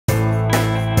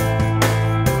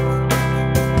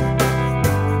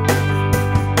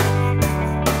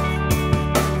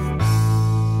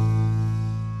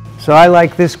So I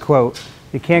like this quote: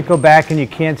 you can't go back and you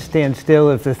can't stand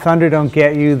still. If the thunder don't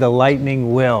get you, the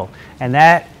lightning will. And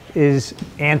that is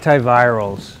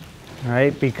antivirals,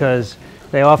 right? Because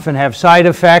they often have side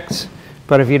effects,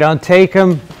 but if you don't take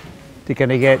them, you're going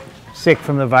to get sick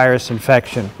from the virus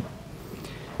infection.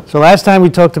 So last time we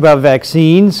talked about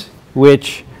vaccines,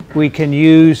 which we can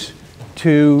use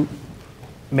to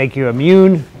make you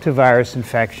immune to virus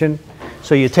infection.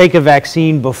 So you take a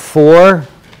vaccine before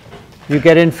you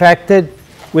get infected,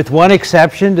 with one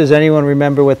exception. Does anyone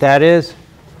remember what that is?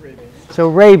 Rabies. So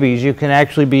rabies, you can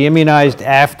actually be immunized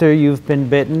after you've been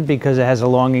bitten because it has a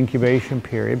long incubation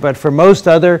period. But for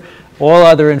all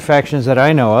other infections that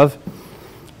I know of,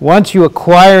 once you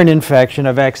acquire an infection,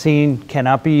 a vaccine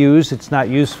cannot be used. It's not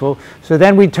useful. So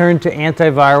then we turn to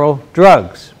antiviral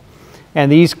drugs. And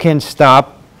these can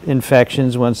stop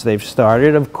infections once they've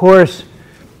started. Of course,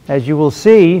 as you will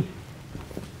see,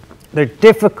 they're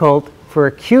difficult for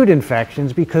acute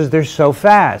infections because they're so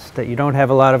fast that you don't have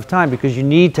a lot of time, because you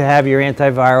need to have your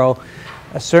antiviral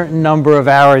a certain number of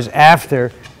hours after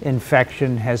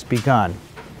infection has begun.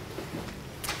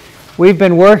 We've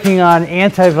been working on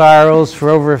antivirals for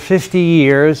over 50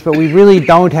 years, but we really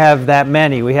don't have that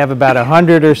many. We have about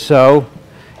 100 or so,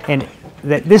 and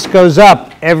this goes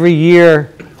up every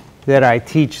year that I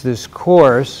teach this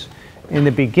course. In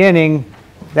the beginning,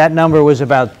 that number was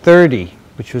about 30,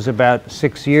 which was about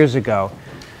 6 years ago.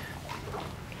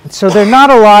 So there are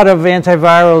not a lot of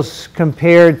antivirals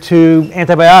compared to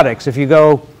antibiotics. If you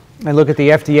go and look at the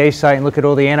FDA site and look at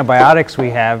all the antibiotics we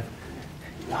have,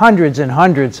 hundreds and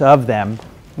hundreds of them,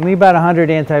 only about 100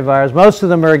 antivirals. Most of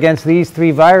them are against these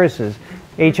three viruses: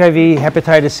 HIV,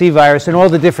 hepatitis C virus, and all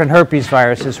the different herpes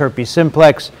viruses: herpes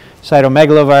simplex,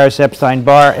 cytomegalovirus,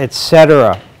 Epstein-Barr,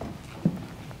 etc.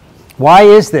 Why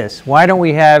is this? Why don't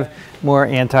we have more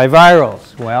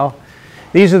antivirals? Well,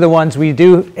 these are the ones we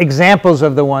do, examples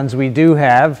of the ones we do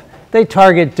have. They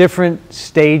target different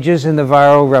stages in the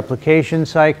viral replication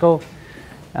cycle.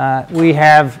 We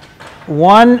have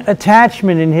one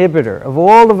attachment inhibitor. Of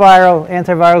all the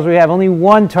antivirals we have, only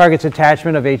one targets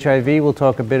attachment of HIV. We'll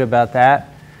talk a bit about that.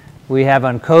 We have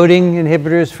uncoding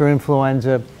inhibitors for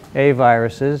influenza A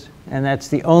viruses, and that's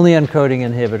the only uncoding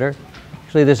inhibitor.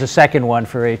 Actually, there's a second one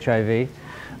for HIV.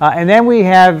 And then we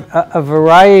have a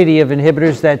variety of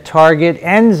inhibitors that target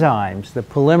enzymes, the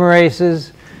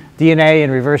polymerases, DNA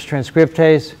and reverse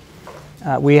transcriptase.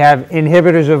 We have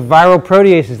inhibitors of viral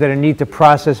proteases that are needed to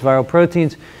process viral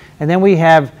proteins. And then we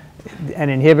have an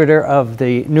inhibitor of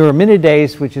the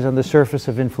neuraminidase, which is on the surface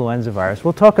of influenza virus.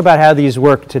 We'll talk about how these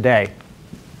work today.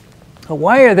 But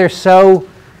why are there so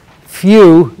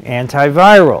few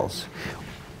antivirals?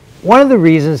 One of the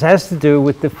reasons has to do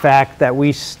with the fact that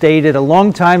we stated a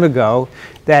long time ago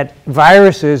that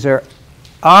viruses are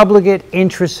obligate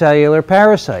intracellular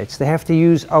parasites. They have to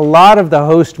use a lot of the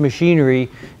host machinery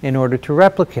in order to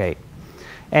replicate.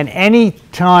 And any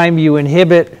time you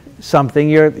inhibit something,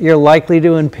 you're likely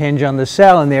to impinge on the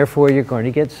cell, and therefore you're going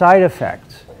to get side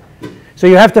effects. So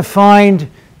you have to find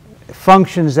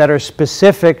functions that are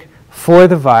specific for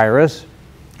the virus,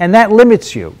 and that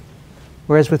limits you.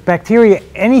 Whereas with bacteria,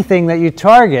 anything that you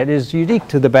target is unique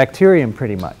to the bacterium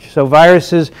pretty much. So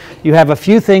viruses, you have a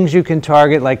few things you can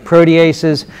target, like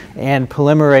proteases and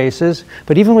polymerases.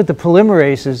 But even with the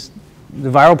polymerases, the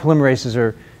viral polymerases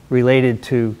are related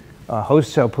to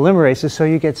host cell polymerases, so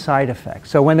you get side effects.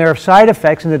 So when there are side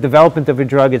effects in the development of a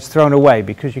drug, it's thrown away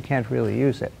because you can't really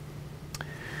use it.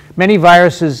 Many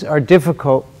viruses are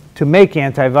difficult to make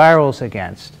antivirals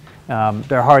against.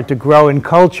 They're hard to grow in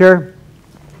culture.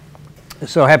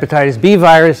 So hepatitis B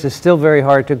virus is still very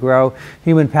hard to grow.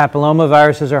 Human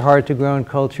papillomaviruses are hard to grow in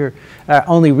culture.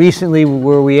 Only recently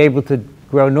were we able to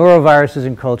grow noroviruses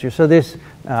in culture. So this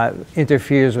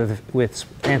interferes with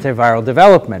antiviral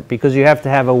development, because you have to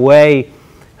have a way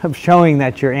of showing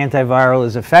that your antiviral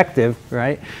is effective,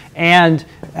 right? And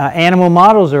animal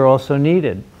models are also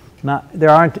needed. There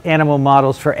aren't animal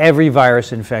models for every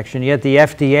virus infection, yet the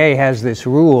FDA has this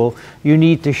rule: you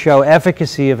need to show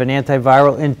efficacy of an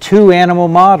antiviral in 2 animal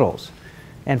models.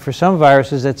 And for some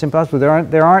viruses, that's impossible.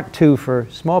 There aren't 2 for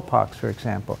smallpox, for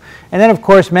example. And then, of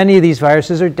course, many of these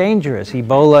viruses are dangerous.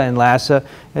 Ebola and Lassa,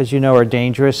 as you know, are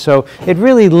dangerous. So it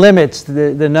really limits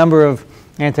the number of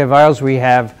antivirals we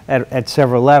have at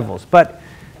several levels. But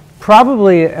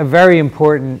probably a very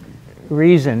important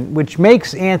reason, which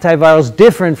makes antivirals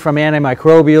different from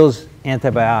antimicrobials,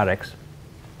 antibiotics,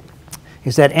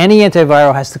 is that any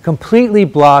antiviral has to completely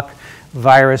block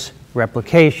virus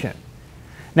replication.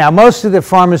 Now, most of the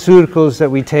pharmaceuticals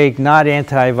that we take, not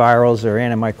antivirals or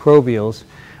antimicrobials,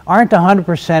 aren't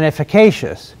 100%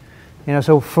 efficacious.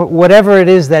 So for whatever it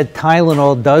is that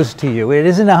Tylenol does to you, it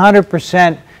isn't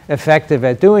 100% effective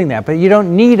at doing that, but you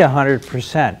don't need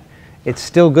 100%. It's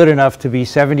still good enough to be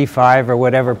 75 or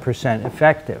whatever percent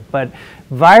effective. But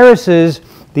viruses,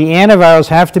 the antivirals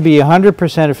have to be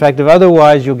 100% effective,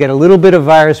 otherwise you'll get a little bit of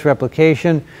virus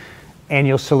replication and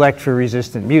you'll select for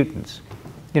resistant mutants.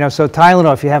 So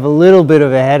Tylenol, if you have a little bit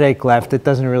of a headache left, it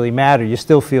doesn't really matter. You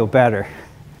still feel better,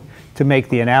 to make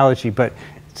the analogy, but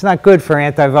it's not good for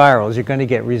antivirals. You're going to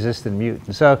get resistant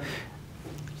mutants. So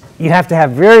you have to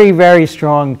have very, very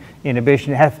strong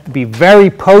inhibition. It has to be very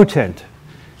potent,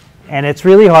 and it's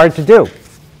really hard to do.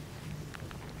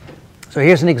 So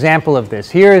here's an example of this.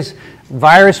 Here's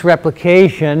virus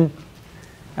replication.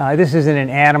 This is in an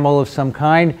animal of some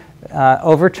kind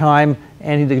over time,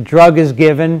 and the drug is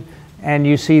given, and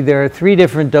you see there are 3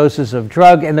 different doses of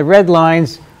drug, and the red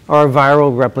lines are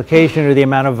viral replication, or the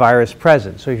amount of virus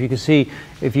present. So if you can see,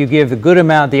 if you give the good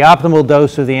amount, the optimal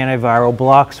dose of the antiviral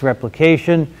blocks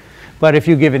replication, but if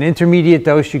you give an intermediate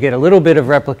dose, you get a little bit of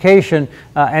replication,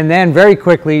 and then very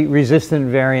quickly resistant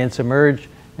variants emerge,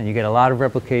 and you get a lot of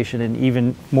replication, and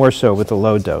even more so with a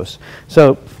low dose.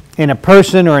 So in a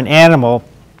person or an animal,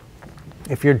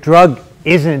 if your drug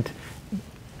isn't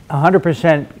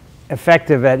 100%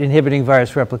 effective at inhibiting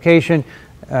virus replication,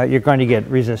 you're going to get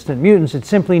resistant mutants. It's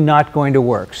simply not going to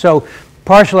work. So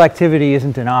partial activity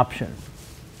isn't an option.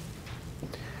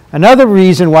 Another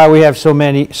reason why we have so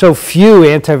few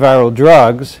antiviral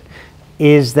drugs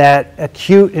is that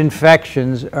acute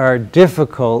infections are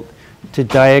difficult to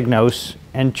diagnose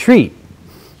and treat.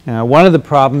 One of the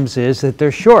problems is that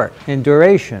they're short in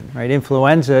duration, right?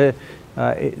 Influenza,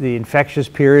 the infectious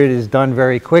period is done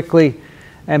very quickly,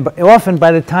 and often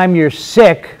by the time you're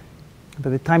sick, by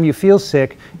the time you feel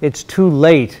sick, it's too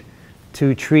late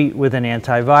to treat with an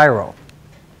antiviral.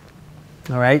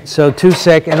 All right, so too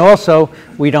sick, and also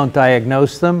we don't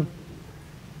diagnose them,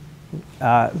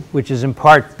 which is in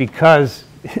part because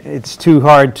it's too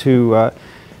hard to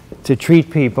treat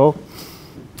people.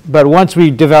 But once we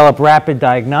develop rapid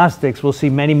diagnostics, we'll see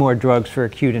many more drugs for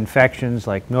acute infections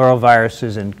like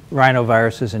noroviruses and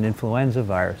rhinoviruses and influenza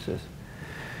viruses.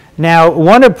 Now,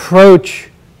 one approach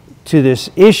to this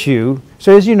issue,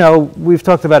 so as you know, we've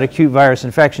talked about acute virus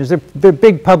infections. They're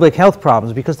big public health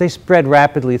problems because they spread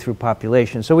rapidly through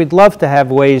populations. So we'd love to have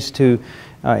ways to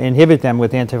inhibit them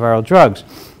with antiviral drugs.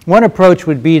 One approach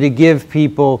would be to give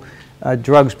people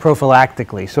drugs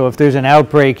prophylactically. So if there's an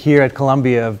outbreak here at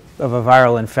Columbia of a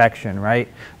viral infection, right,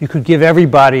 you could give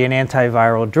everybody an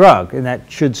antiviral drug, and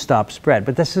that should stop spread.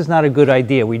 But this is not a good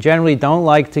idea. We generally don't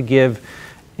like to give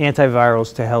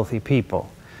antivirals to healthy people.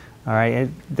 All right,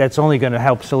 that's only going to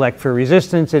help select for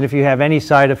resistance, and if you have any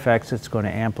side effects, it's going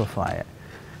to amplify it.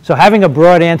 So having a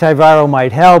broad antiviral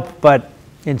might help, but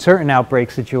in certain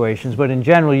outbreak situations, but in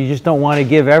general, you just don't want to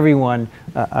give everyone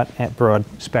a broad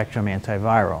spectrum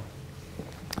antiviral.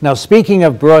 Now, speaking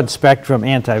of broad spectrum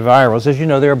antivirals, as you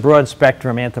know, there are broad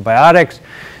spectrum antibiotics.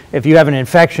 If you have an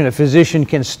infection, a physician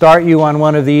can start you on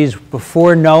one of these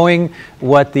before knowing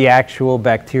what the actual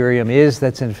bacterium is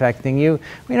that's infecting you.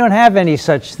 We don't have any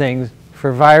such things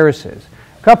for viruses.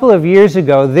 A couple of years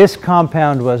ago, this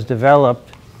compound was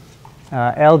developed,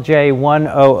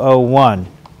 LJ1001.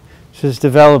 This was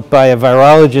developed by a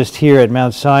virologist here at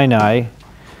Mount Sinai.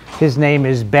 His name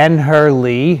is Ben-Hur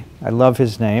Lee. I love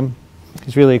his name.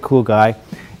 He's really a cool guy.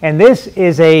 And this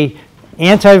is an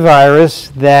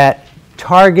antivirus that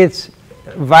targets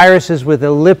viruses with a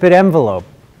lipid envelope,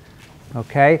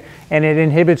 okay? And it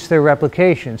inhibits their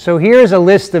replication. So here's a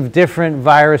list of different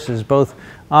viruses, both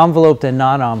enveloped and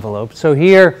non-enveloped. So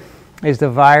here is the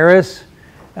virus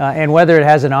and whether it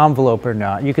has an envelope or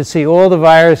not. You can see all the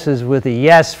viruses with a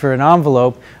yes for an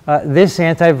envelope. This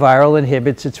antiviral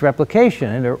inhibits its replication,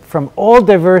 and they're from all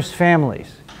diverse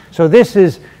families. So this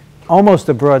is almost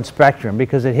a broad spectrum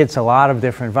because it hits a lot of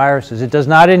different viruses. It does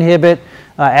not inhibit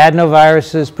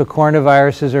adenoviruses,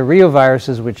 picornaviruses, or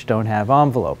reoviruses, which don't have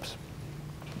envelopes.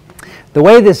 The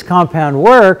way this compound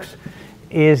works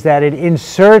is that it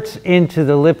inserts into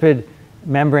the lipid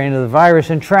membrane of the virus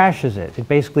and trashes it. It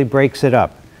basically breaks it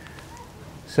up.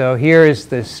 So here is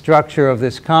the structure of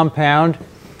this compound,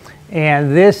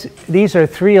 and these are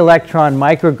 3-electron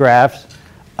micrographs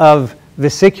of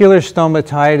vesicular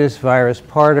stomatitis virus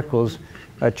particles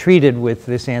treated with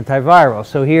this antiviral.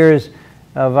 So here's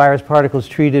virus particles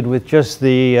treated with just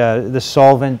the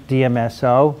solvent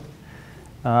DMSO.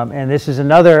 And this is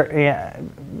another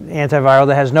antiviral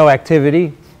that has no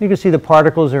activity. You can see the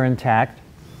particles are intact.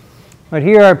 But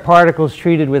here are particles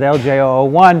treated with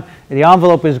LJ001. The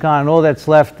envelope is gone, and all that's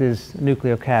left is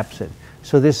nucleocapsid.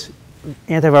 So this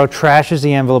antiviral trashes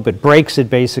the envelope, it breaks it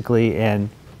basically, and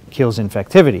kills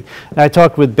infectivity. Now, I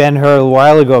talked with Ben Hur a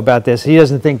while ago about this. He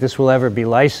doesn't think this will ever be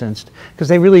licensed because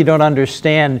they really don't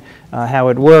understand how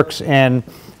it works and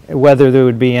whether there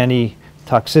would be any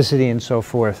toxicity and so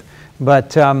forth.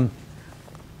 But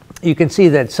you can see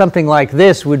that something like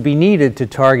this would be needed to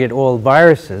target all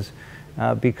viruses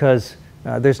because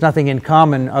there's nothing in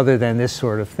common other than this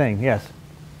sort of thing. Yes?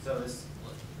 So this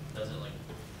doesn't like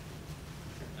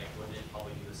would it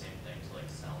probably do the same thing to like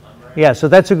cell membrane? Yeah, so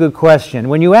that's a good question.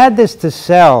 When you add this to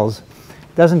cells,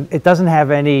 it doesn't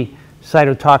have any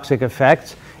cytotoxic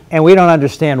effects, and we don't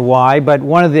understand why, but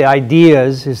one of the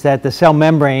ideas is that the cell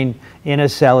membrane in a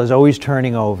cell is always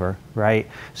turning over, right?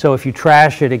 So if you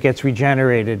trash it, it gets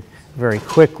regenerated very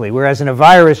quickly, whereas in a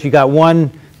virus, you got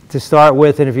one to start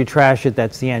with, and if you trash it,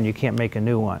 that's the end. You can't make a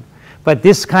new one. But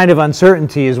this kind of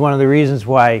uncertainty is one of the reasons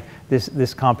why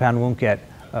this compound won't get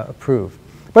approved.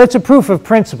 But it's a proof of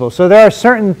principle. So there are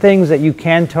certain things that you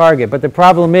can target, but the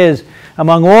problem is,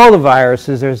 among all the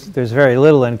viruses, there's very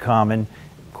little in common.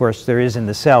 Of course, there is in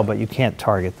the cell, but you can't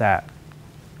target that.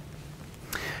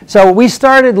 So we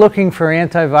started looking for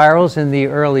antivirals in the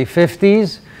early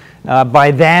 50s.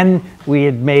 By then, we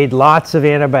had made lots of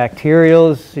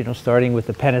antibacterials, starting with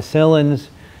the penicillins,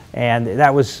 and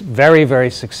that was very,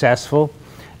 very successful.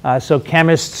 So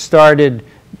chemists started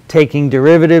taking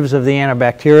derivatives of the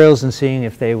antibacterials and seeing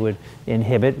if they would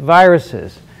inhibit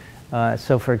viruses.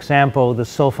 So for example, the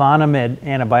sulfonamide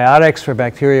antibiotics for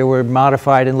bacteria were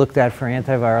modified and looked at for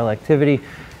antiviral activity.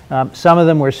 Some of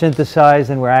them were synthesized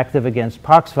and were active against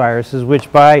pox viruses, which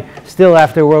still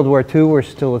after World War II were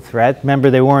still a threat. Remember,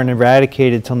 they weren't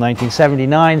eradicated until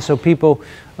 1979, so people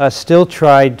still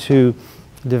tried to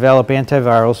develop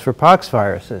antivirals for pox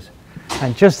viruses.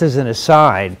 And just as an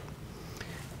aside,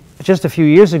 just a few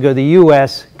years ago, the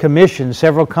US commissioned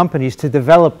several companies to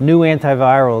develop new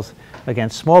antivirals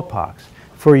against smallpox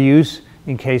for use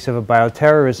in case of a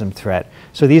bioterrorism threat.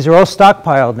 So these are all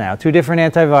stockpiled now. 2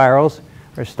 different antivirals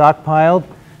are stockpiled,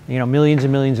 millions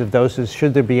and millions of doses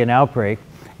should there be an outbreak.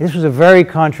 This was a very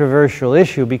controversial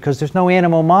issue because there's no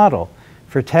animal model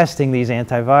for testing these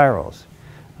antivirals.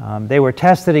 They were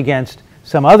tested against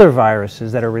some other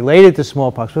viruses that are related to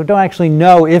smallpox, but don't actually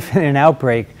know if in an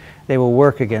outbreak they will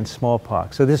work against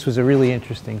smallpox. So this was a really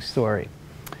interesting story.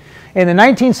 In the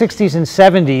 1960s and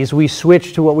 70s, we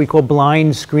switched to what we call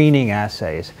blind screening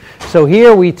assays. So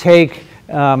here we take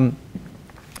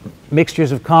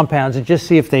mixtures of compounds and just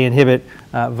see if they inhibit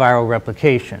viral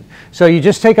replication. So you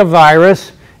just take a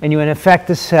virus and you infect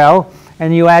a cell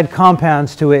and you add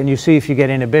compounds to it and you see if you get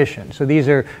inhibition. So these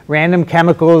are random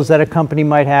chemicals that a company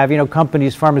might have.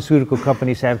 Pharmaceutical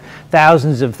companies have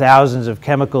thousands of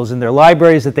chemicals in their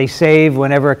libraries that they save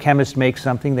whenever a chemist makes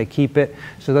something, they keep it.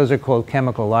 So those are called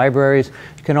chemical libraries.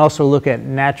 You can also look at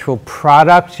natural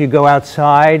products. You go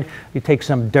outside, you take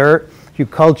some dirt, you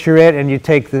culture it, and you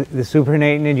take the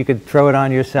supernatant and you could throw it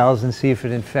on your cells and see if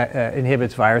it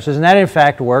inhibits viruses. And that in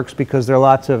fact works because there are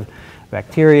lots of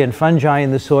bacteria and fungi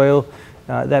in the soil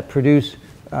that produce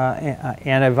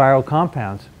antiviral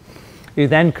compounds. You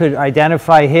then could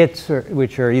identify hits,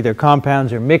 which are either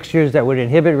compounds or mixtures that would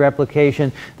inhibit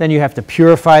replication. Then you have to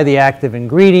purify the active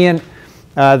ingredient.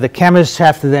 The chemists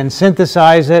have to then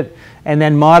synthesize it and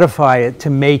then modify it to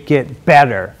make it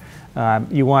better.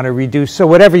 You want to reduce, so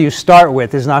whatever you start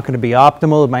with is not going to be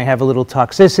optimal. It might have a little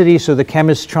toxicity, so the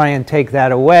chemists try and take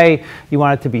that away. You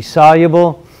want it to be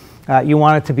soluble. You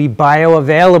want it to be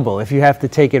bioavailable. If you have to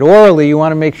take it orally, you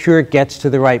want to make sure it gets to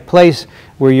the right place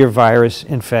where your virus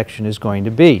infection is going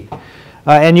to be.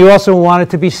 And you also want it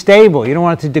to be stable. You don't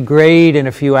want it to degrade in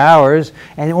a few hours.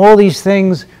 And all these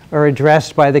things are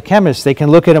addressed by the chemists. They can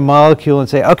look at a molecule and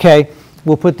say, okay,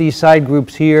 we'll put these side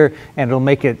groups here and it'll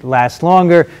make it last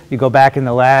longer. You go back in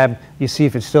the lab, you see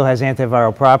if it still has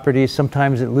antiviral properties.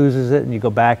 Sometimes it loses it and you go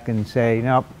back and say,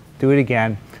 no, do it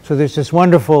again. So there's this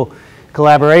wonderful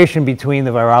collaboration between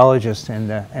the virologist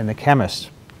and the chemist.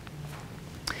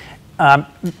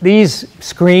 These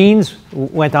screens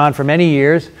went on for many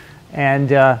years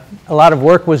and a lot of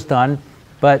work was done,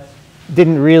 but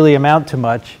didn't really amount to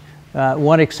much.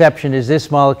 One exception is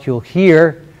this molecule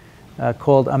here,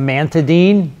 called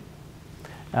amantadine,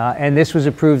 and this was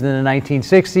approved in the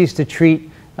 1960s to treat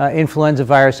influenza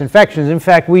virus infections. In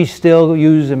fact, we still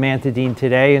use amantadine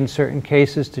today in certain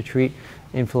cases to treat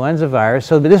influenza virus.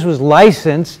 So this was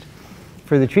licensed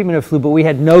for the treatment of flu, but we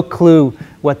had no clue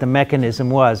what the mechanism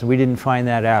was. We didn't find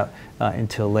that out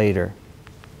until later.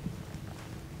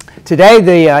 Today,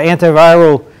 the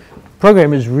antiviral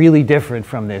program is really different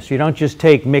from this. You don't just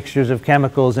take mixtures of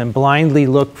chemicals and blindly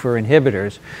look for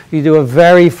inhibitors. You do a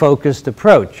very focused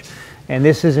approach. And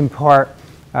this is in part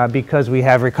because we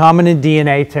have recombinant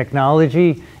DNA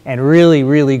technology and really,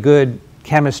 really good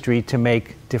chemistry to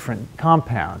make different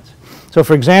compounds. So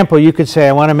for example, you could say,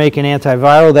 I want to make an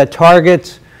antiviral that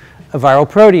targets a viral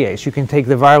protease. You can take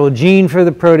the viral gene for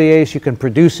the protease, you can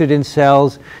produce it in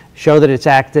cells, show that it's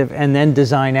active, and then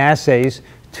design assays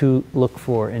to look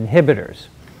for inhibitors.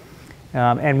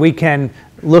 And we can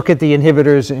look at the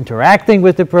inhibitors interacting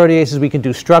with the proteases. We can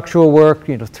do structural work,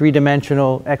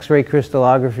 three-dimensional X-ray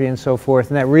crystallography and so forth,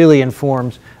 and that really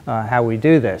informs how we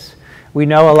do this. We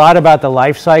know a lot about the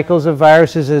life cycles of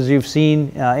viruses, as you've seen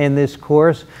in this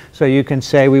course, so you can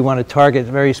say we want to target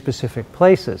very specific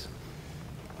places.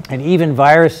 And even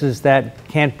viruses that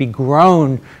can't be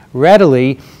grown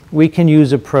readily, we can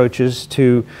use approaches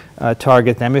to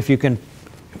target them. If you can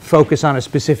focus on a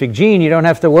specific gene, you don't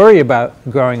have to worry about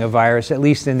growing a virus, at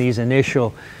least in these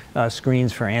initial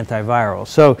screens for antivirals.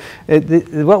 So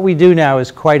what we do now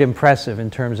is quite impressive in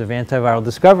terms of antiviral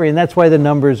discovery, and that's why the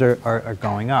numbers are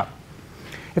going up.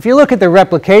 If you look at the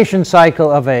replication cycle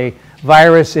of a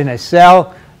virus in a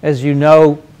cell, as you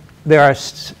know, there are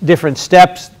different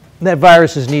steps that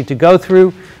viruses need to go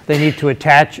through. They need to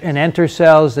attach and enter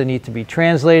cells. They need to be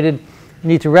translated. They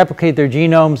need to replicate their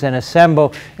genomes and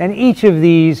assemble. And each of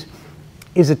these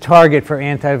is a target for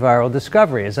antiviral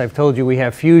discovery. As I've told you, we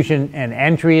have fusion and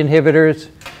entry inhibitors.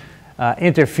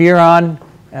 Interferon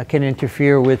can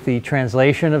interfere with the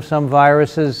translation of some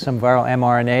viruses, some viral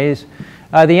mRNAs.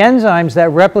 The enzymes that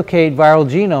replicate viral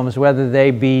genomes, whether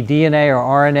they be DNA or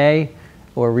RNA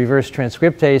or reverse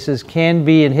transcriptases, can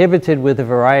be inhibited with a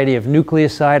variety of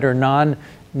nucleoside or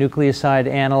non-nucleoside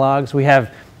analogs. We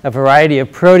have a variety of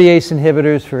protease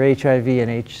inhibitors for HIV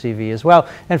and HCV as well.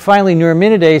 And finally,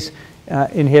 neuraminidase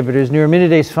inhibitors.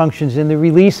 Neuraminidase functions in the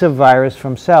release of virus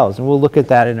from cells, and we'll look at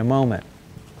that in a moment.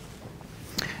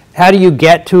 How do you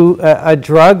get to a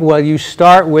drug? Well, you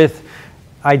start with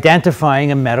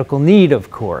identifying a medical need,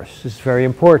 of course. It's very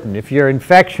important. If your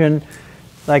infection,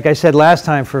 like I said last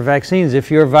time for vaccines, if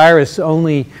your virus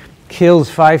only kills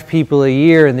 5 people a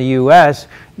year in the US,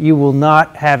 you will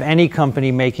not have any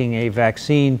company making a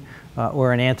vaccine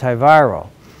or an antiviral.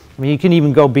 I mean, you can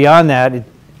even go beyond that.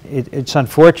 It's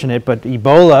unfortunate, but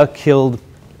Ebola killed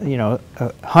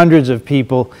hundreds of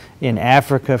people in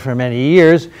Africa for many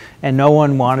years, and no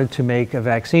one wanted to make a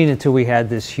vaccine until we had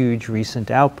this huge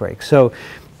recent outbreak. So,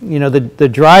 the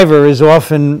driver is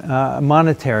often a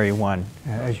monetary one,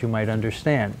 as you might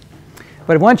understand.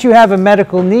 But once you have a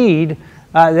medical need,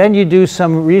 then you do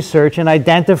some research and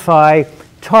identify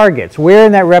targets. Where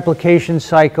in that replication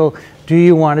cycle do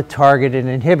you want to target an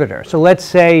inhibitor? So let's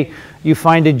say you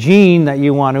find a gene that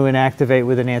you want to inactivate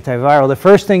with an antiviral. The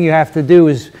first thing you have to do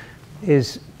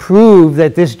is prove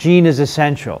that this gene is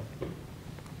essential.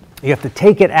 You have to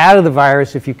take it out of the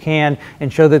virus if you can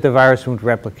and show that the virus won't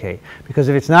replicate. Because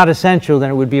if it's not essential,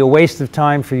 then it would be a waste of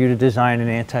time for you to design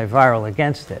an antiviral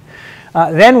against it.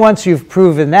 Then once you've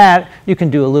proven that, you can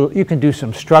do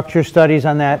some structure studies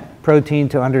on that protein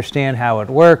to understand how it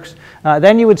works.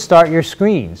 Then you would start your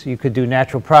screens. You could do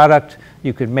natural product.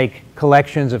 You could make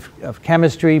collections of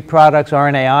chemistry products,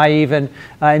 RNAi even,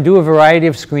 and do a variety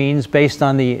of screens based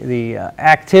on the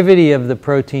activity of the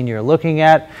protein you're looking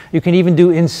at. You can even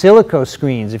do in silico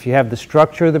screens. If you have the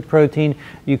structure of the protein,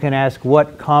 you can ask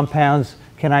what compounds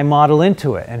can I model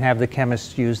into it and have the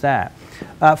chemists use that.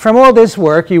 From all this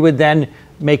work, you would then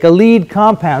make a lead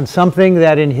compound, something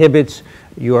that inhibits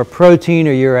your protein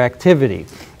or your activity.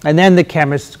 And then the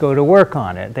chemists go to work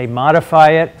on it. They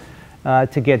modify it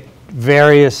to get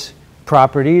various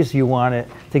properties. You want it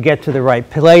to get to the right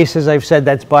place. As I've said,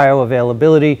 that's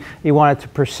bioavailability. You want it to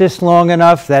persist long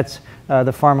enough. That's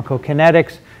the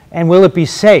pharmacokinetics. And will it be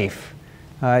safe?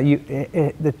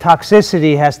 The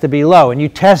toxicity has to be low, and you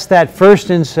test that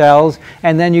first in cells,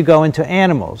 and then you go into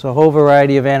animals. A whole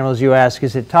variety of animals you ask,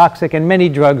 is it toxic? And many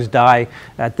drugs die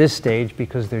at this stage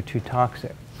because they're too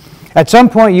toxic. At some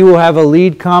point, you will have a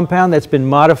lead compound that's been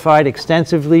modified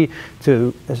extensively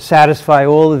to satisfy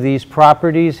all of these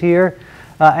properties here,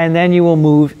 and then you will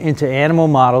move into animal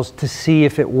models to see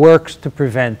if it works to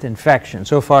prevent infection.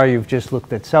 So far, you've just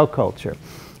looked at cell culture.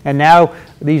 And now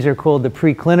these are called the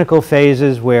preclinical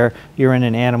phases, where you're in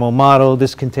an animal model.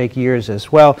 This can take years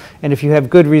as well. And if you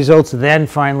have good results, then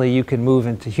finally you can move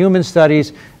into human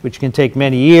studies, which can take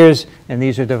many years. And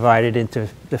these are divided into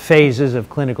the phases of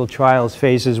clinical trials,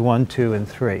 phases 1, 2, and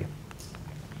 3.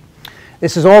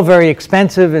 This is all very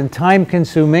expensive and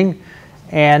time-consuming.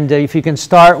 And if you can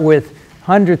start with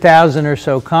 100,000 or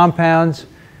so compounds,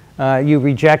 you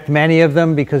reject many of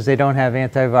them because they don't have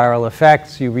antiviral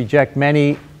effects. You reject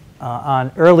many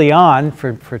early on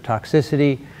for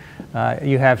toxicity.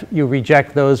 You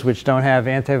reject those which don't have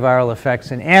antiviral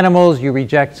effects in animals. You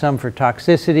reject some for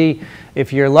toxicity.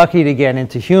 If you're lucky to get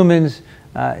into humans,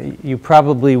 you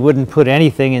probably wouldn't put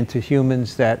anything into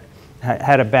humans that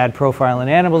had a bad profile in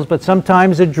animals, but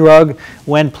sometimes a drug,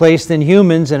 when placed in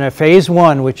humans in a phase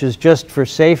 1, which is just for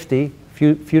safety,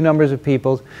 few numbers of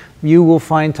people, you will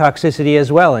find toxicity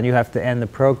as well, and you have to end the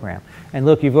program. And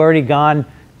look, you've already gone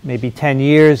maybe 10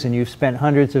 years, and you've spent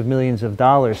hundreds of millions of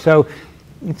dollars. So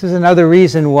this is another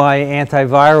reason why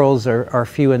antivirals are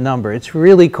few in number. It's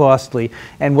really costly,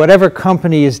 and whatever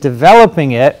company is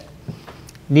developing it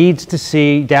needs to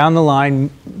see down the line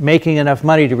making enough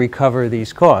money to recover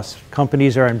these costs.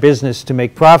 Companies are in business to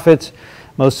make profits.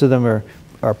 Most of them are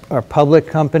public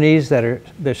companies that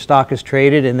their stock is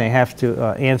traded, and they have to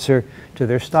answer to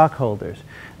their stockholders.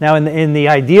 Now, in the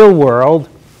ideal world,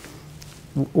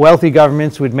 wealthy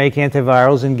governments would make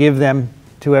antivirals and give them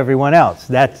to everyone else.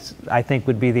 That's, I think,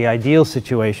 would be the ideal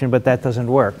situation, but that doesn't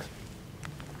work.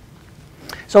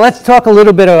 So let's talk a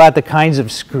little bit about the kinds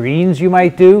of screens you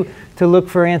might do to look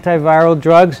for antiviral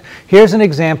drugs. Here's an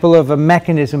example of a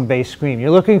mechanism-based screen.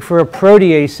 You're looking for a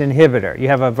protease inhibitor. You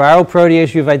have a viral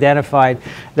protease you've identified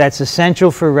that's essential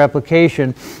for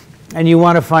replication, and you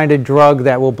want to find a drug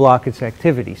that will block its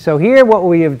activity. So here what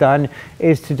we have done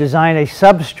is to design a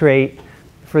substrate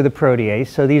for the protease.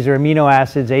 So these are amino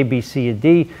acids A, B, C, and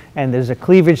D, and there's a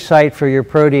cleavage site for your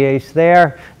protease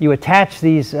there. You attach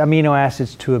these amino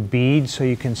acids to a bead so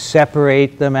you can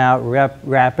separate them out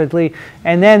rapidly.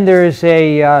 And then there's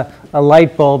a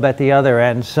light bulb at the other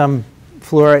end, some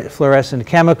fluorescent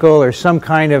chemical or some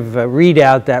kind of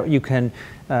readout that you can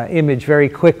image very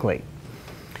quickly.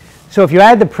 So if you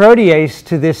add the protease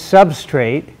to this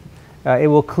substrate, it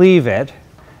will cleave it,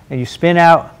 and you spin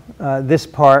out this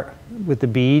part with the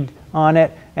bead on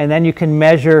it, and then you can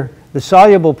measure the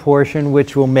soluble portion,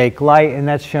 which will make light, and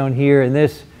that's shown here in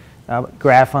this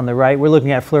graph on the right. We're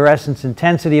looking at fluorescence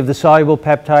intensity of the soluble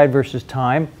peptide versus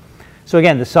time. So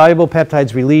again, the soluble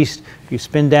peptide's released. You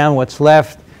spin down what's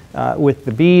left with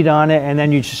the bead on it, and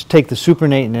then you just take the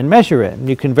supernatant and measure it. And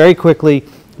you can very quickly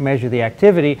measure the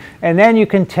activity, and then you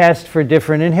can test for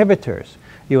different inhibitors.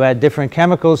 You add different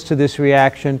chemicals to this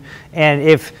reaction, and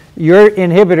if your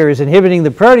inhibitor is inhibiting the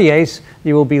protease,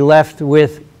 you will be left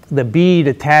with the bead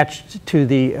attached to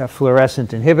the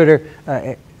fluorescent inhibitor,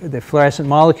 the fluorescent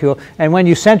molecule, and when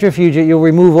you centrifuge it, you'll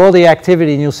remove all the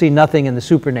activity and you'll see nothing in the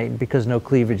supernatant because no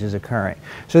cleavage is occurring.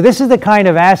 So this is the kind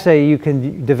of assay you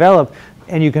can develop,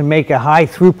 and you can make a high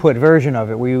throughput version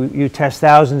of it where you test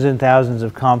thousands and thousands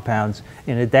of compounds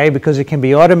in a day because it can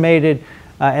be automated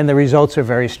and the results are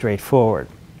very straightforward.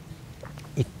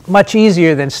 Much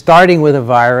easier than starting with a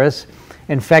virus,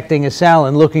 infecting a cell,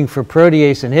 and looking for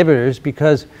protease inhibitors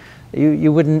because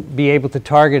you wouldn't be able to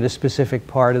target a specific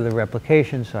part of the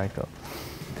replication cycle.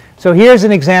 So here's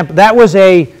an example. That was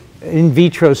a in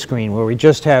vitro screen where we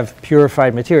just have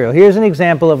purified material. Here's an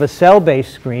example of a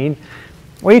cell-based screen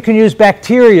where you can use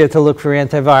bacteria to look for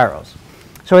antivirals.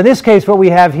 So in this case, what we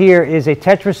have here is a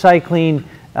tetracycline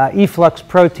efflux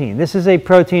protein. This is a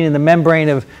protein in the membrane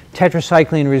of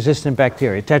tetracycline-resistant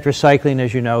bacteria. Tetracycline,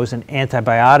 as you know, is an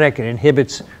antibiotic. It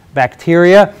inhibits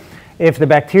bacteria. If the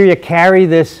bacteria carry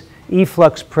this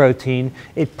efflux protein,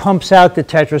 it pumps out the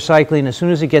tetracycline as soon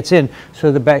as it gets in,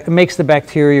 so it makes the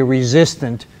bacteria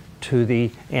resistant to the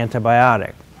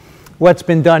antibiotic. What's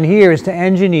been done here is to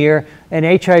engineer an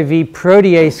HIV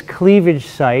protease cleavage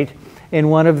site in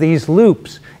one of these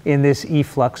loops in this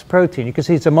efflux protein. You can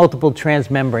see it's a multiple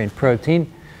transmembrane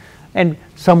protein, and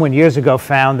someone years ago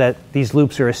found that these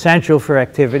loops are essential for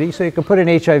activity, so you can put an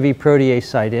HIV protease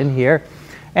site in here,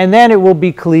 and then it will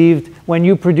be cleaved. When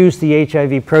you produce the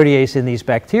HIV protease in these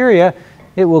bacteria,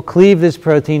 it will cleave this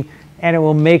protein and it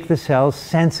will make the cells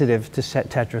sensitive to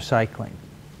tetracycline.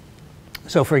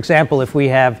 So for example, if we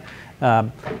have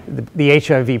the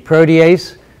HIV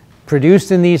protease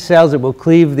produced in these cells, it will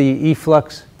cleave the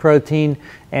efflux protein,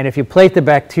 and if you plate the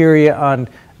bacteria on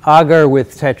agar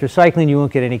with tetracycline, you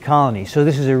won't get any colonies. So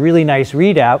this is a really nice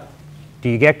readout. Do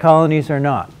you get colonies or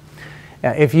not?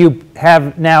 If you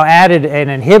have now added an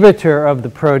inhibitor of the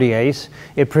protease,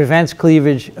 it prevents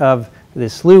cleavage of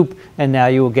this loop, and now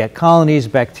you will get colonies,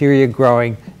 bacteria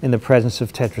growing in the presence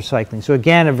of tetracycline. So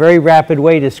again, a very rapid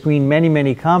way to screen many,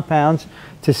 many compounds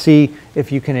to see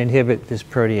if you can inhibit this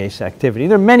protease activity.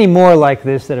 There are many more like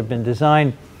this that have been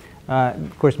designed.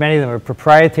 Of course, many of them are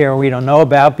proprietary and we don't know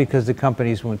about because the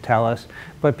companies won't tell us,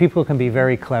 but people can be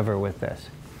very clever with this.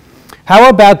 How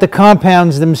about the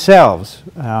compounds themselves?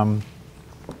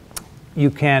 You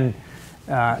can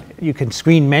You can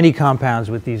screen many compounds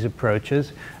with these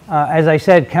approaches. As I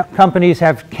said, companies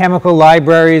have chemical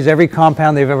libraries. Every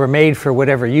compound they've ever made for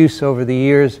whatever use over the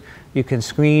years, you can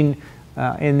screen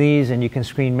in these, and you can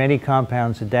screen many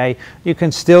compounds a day. You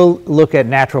can still look at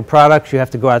natural products. You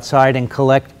have to go outside and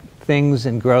collect things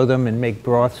and grow them and make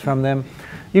broths from them.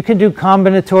 You can do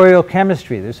combinatorial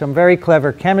chemistry. There's some very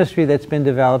clever chemistry that's been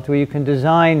developed where you can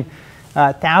design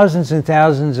thousands and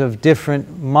thousands of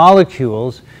different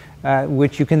molecules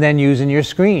which you can then use in your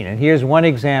screen. And here's one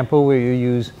example where you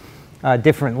use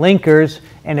different linkers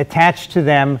and attach to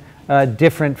them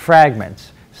different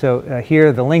fragments. So here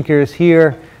are the linkers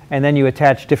here, and then you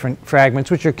attach different fragments,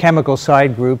 which are chemical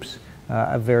side groups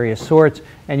of various sorts,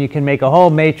 and you can make a whole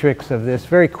matrix of this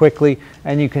very quickly,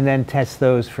 and you can then test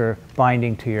those for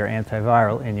binding to your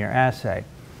antiviral in your assay.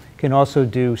 You can also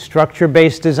do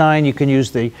structure-based design. You can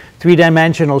use the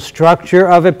three-dimensional structure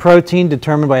of a protein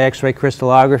determined by X-ray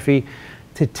crystallography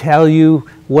to tell you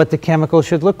what the chemical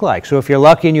should look like. So if you're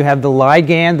lucky and you have the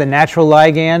ligand, the natural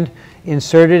ligand,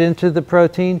 inserted into the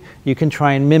protein, you can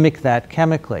try and mimic that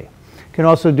chemically. You can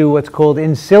also do what's called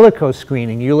in silico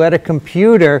screening. You let a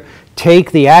computer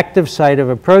take the active site of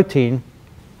a protein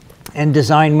and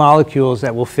design molecules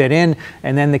that will fit in,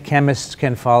 and then the chemists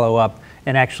can follow up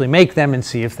and actually make them and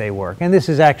see if they work. And this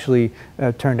has actually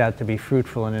turned out to be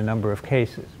fruitful in a number of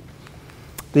cases.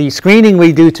 The screening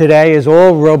we do today is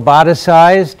all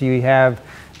roboticized. You have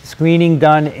screening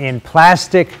done in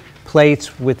plastic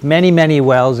plates with many, many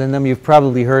wells in them. You've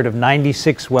probably heard of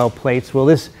 96 well plates. Well,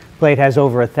 this plate has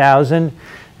over 1,000,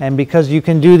 and because you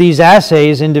can do these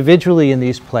assays individually in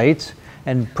these plates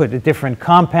and put a different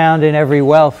compound in every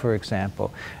well, for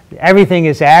example. Everything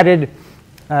is added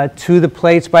to the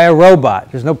plates by a robot.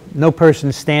 There's no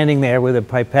person standing there with a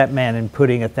pipette man and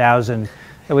putting 1,000.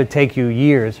 It would take you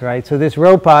years, right? So this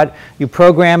robot, you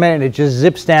program it and it just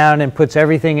zips down and puts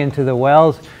everything into the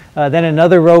wells. Then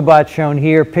another robot shown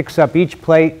here picks up each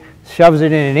plate, shoves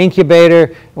it in an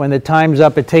incubator. When the time's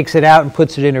up, it takes it out and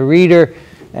puts it in a reader.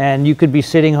 And you could be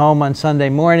sitting home on Sunday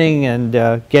morning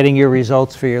and getting your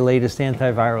results for your latest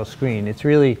antiviral screen. It's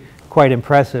really quite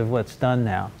impressive what's done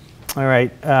now. All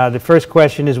right, the first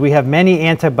question is, we have many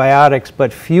antibiotics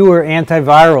but fewer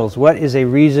antivirals. What is a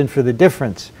reason for the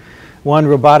difference? 1,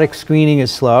 robotic screening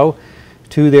is slow.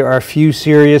 2, there are few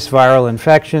serious viral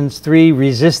infections. 3,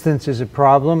 resistance is a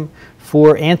problem.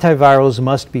 4, antivirals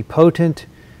must be potent.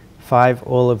 5,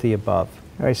 all of the above.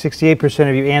 All right, 68%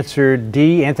 of you answered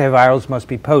D, antivirals must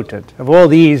be potent. Of all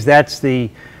these, that's the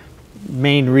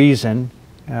main reason.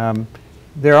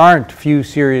 There aren't few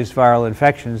serious viral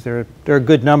infections. There are a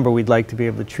good number we'd like to be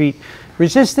able to treat.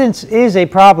 Resistance is a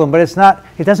problem, but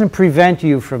it doesn't prevent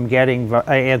you from getting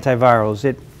antivirals.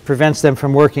 It prevents them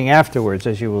from working afterwards,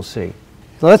 as you will see.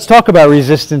 So let's talk about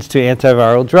resistance to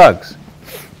antiviral drugs.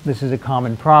 This is a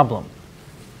common problem.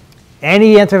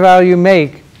 Any antiviral you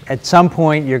make, at some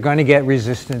point you're going to get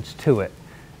resistance to it.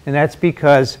 And that's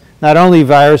because not only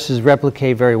viruses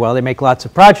replicate very well, they make lots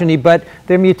of progeny, but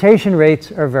their mutation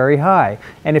rates are very high.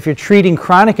 And if you're treating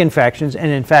chronic infections,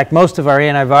 and in fact most of our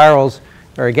antivirals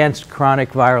are against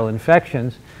chronic viral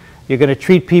infections, you're going to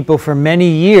treat people for many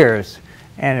years,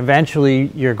 and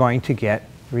eventually you're going to get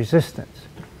resistance.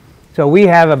 So we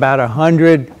have about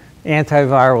 100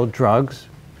 antiviral drugs.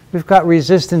 We've got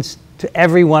resistance to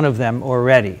every one of them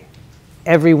already.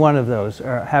 Every one of those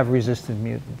have resistant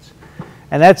mutants.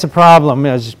 And that's a problem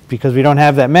because we don't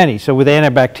have that many. So with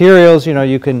antibacterials,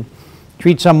 you can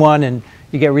treat someone and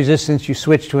you get resistance, you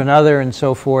switch to another and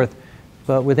so forth.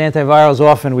 But with antivirals,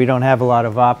 often we don't have a lot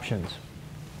of options.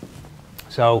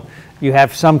 So you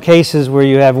have some cases where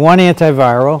you have one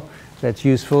antiviral that's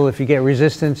useful. If you get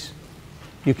resistance,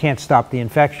 you can't stop the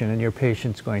infection and your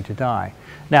patient's going to die.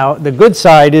 Now, the good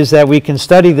side is that we can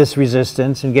study this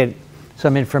resistance and get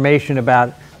some information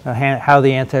about how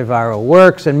the antiviral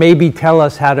works, and maybe tell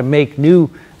us how to make new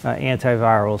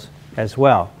antivirals as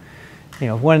well.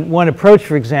 One approach,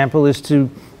 for example, is to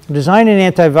design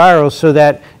an antiviral so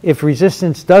that if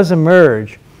resistance does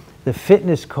emerge, the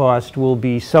fitness cost will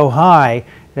be so high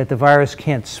that the virus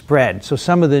can't spread. So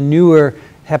some of the newer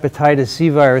hepatitis C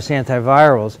virus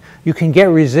antivirals, you can get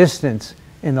resistance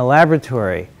in the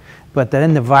laboratory, but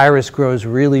then the virus grows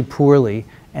really poorly,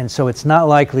 and so it's not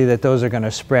likely that those are going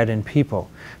to spread in people.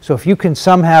 So if you can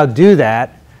somehow do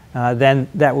that, then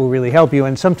that will really help you.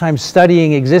 And sometimes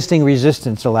studying existing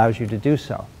resistance allows you to do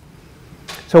so.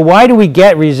 So why do we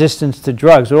get resistance to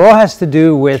drugs? It all has to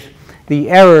do with the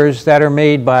errors that are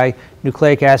made by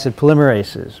nucleic acid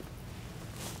polymerases.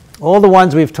 All the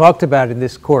ones we've talked about in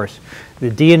this course,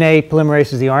 the DNA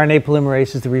polymerases, the RNA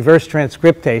polymerases, the reverse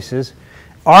transcriptases,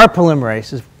 our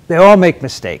polymerases, they all make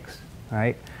mistakes.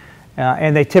 right?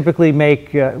 And they typically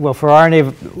make, well, for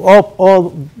RNA, all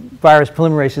virus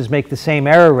polymerases make the same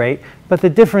error rate, but the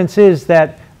difference is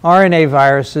that RNA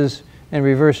viruses and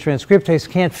reverse transcriptase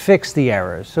can't fix the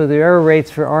errors. So the error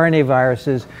rates for RNA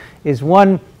viruses is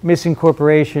 1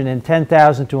 misincorporation in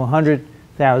 10,000 to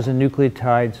 100,000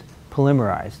 nucleotides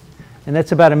polymerized. And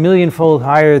that's about 1,000,000-fold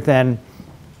higher than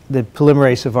the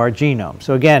polymerase of our genome.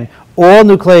 So again, all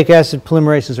nucleic acid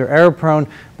polymerases are error prone,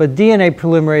 but DNA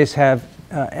polymerase have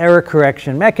error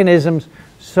correction mechanisms,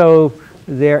 so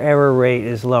their error rate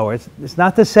is lower. It's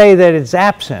not to say that it's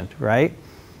absent, right?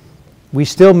 We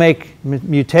still make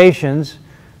mutations,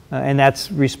 and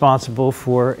that's responsible,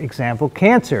 for example,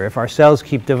 cancer. If our cells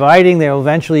keep dividing, they'll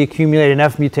eventually accumulate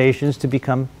enough mutations to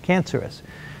become cancerous.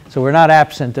 So we're not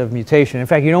absent of mutation. In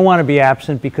fact, you don't want to be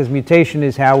absent because mutation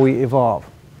is how we evolve.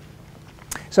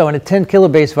 So in a 10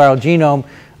 kilobase viral genome,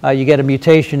 you get a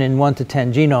mutation in 1 to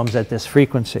 10 genomes at this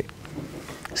frequency.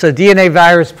 So DNA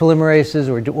virus polymerases,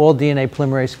 or all DNA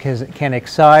polymerases, can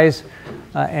excise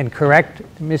and correct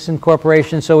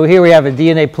misincorporation. So here we have a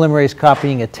DNA polymerase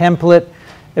copying a template.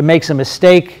 It makes a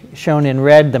mistake, shown in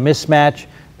red, the mismatch.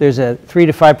 There's a 3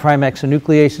 to 5'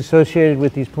 exonuclease associated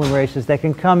with these polymerases that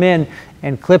can come in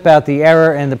and clip out the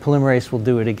error, and the polymerase will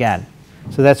do it again.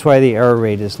 So that's why the error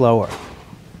rate is lower.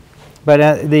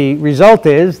 But the result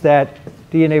is that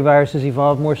DNA viruses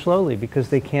evolve more slowly because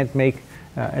they can't make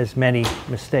as many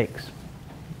mistakes.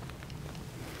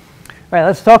 All right,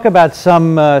 let's talk about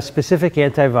some specific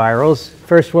antivirals.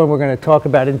 First one we're going to talk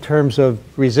about in terms of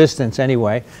resistance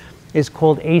anyway is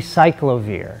called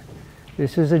acyclovir.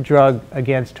 This is a drug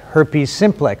against herpes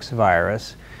simplex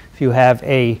virus. If you have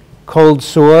a cold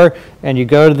sore and you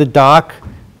go to the doc,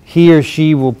 he or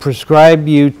she will prescribe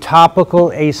you topical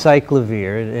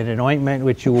acyclovir in an ointment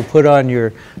which you will put on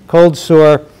your cold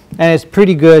sore, and it's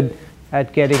pretty good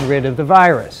at getting rid of the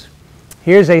virus.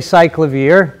 Here's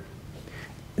acyclovir.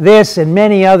 This and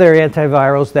many other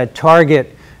antivirals that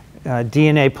target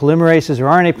DNA polymerases or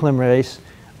RNA polymerase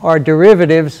are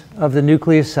derivatives of the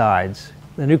nucleosides.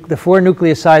 The 4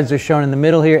 nucleosides are shown in the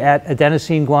middle here at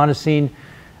adenosine, guanosine,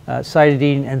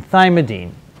 cytidine, and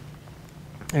thymidine.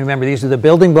 And remember, these are the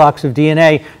building blocks of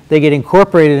DNA. They get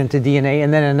incorporated into DNA,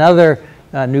 and then another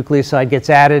nucleoside gets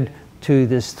added to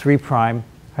this 3'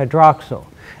 hydroxyl.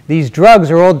 These drugs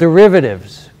are all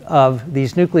derivatives of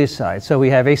these nucleosides. So we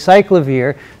have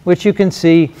acyclovir, which you can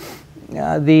see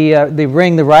the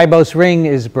ring, the ribose ring,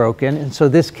 is broken, and so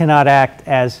this cannot act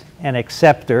as an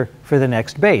acceptor for the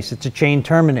next base. It's a chain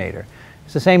terminator.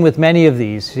 It's the same with many of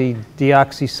these. See,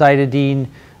 deoxycytidine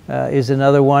is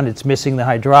another one. It's missing the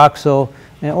hydroxyl.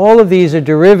 And all of these are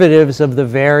derivatives of the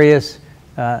various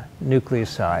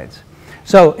nucleosides.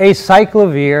 So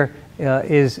acyclovir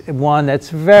is one that's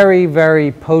very,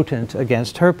 very potent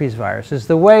against herpes viruses.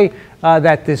 The way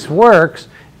that this works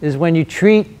is when you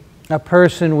treat a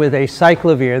person with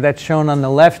acyclovir, that's shown on the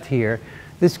left here,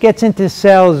 this gets into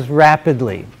cells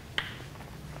rapidly.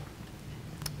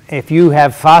 If you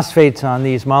have phosphates on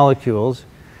these molecules,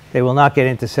 they will not get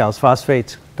into cells.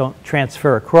 Phosphates don't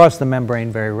transfer across the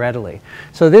membrane very readily.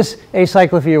 So this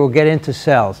acyclovir will get into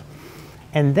cells.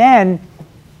 And then,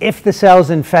 if the cell is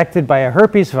infected by a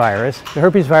herpes virus, the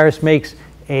herpes virus makes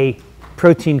a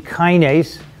protein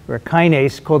kinase, or a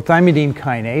kinase called thymidine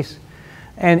kinase,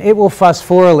 and it will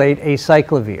phosphorylate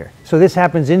acyclovir. So this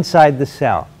happens inside the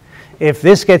cell. If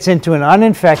this gets into an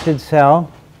uninfected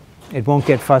cell, it won't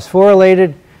get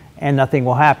phosphorylated, and nothing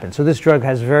will happen. So this drug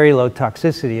has very low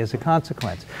toxicity as a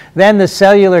consequence. Then the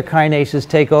cellular kinases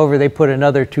take over. They put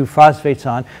another 2 phosphates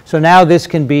on. So now this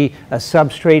can be a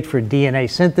substrate for DNA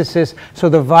synthesis. So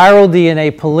the viral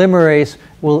DNA polymerase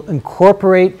will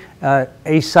incorporate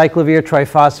acyclovir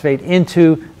triphosphate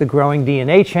into the growing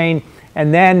DNA chain,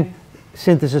 and then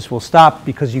synthesis will stop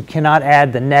because you cannot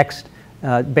add the next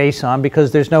base on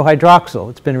because there's no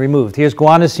hydroxyl. It's been removed. Here's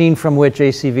guanosine, from which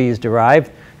ACV is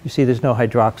derived. You see there's no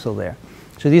hydroxyl there.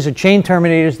 So these are chain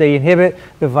terminators. They inhibit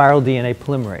the viral DNA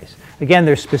polymerase. Again,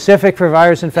 they're specific for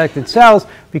virus-infected cells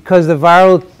because the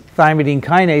viral thymidine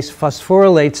kinase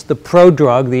phosphorylates the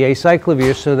prodrug, the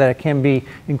acyclovir, so that it can be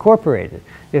incorporated.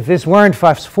 If this weren't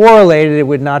phosphorylated, it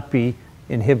would not be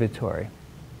inhibitory.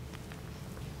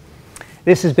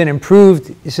 This has been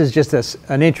improved. This is just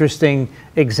an interesting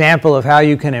example of how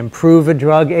you can improve a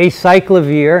drug.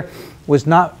 Acyclovir was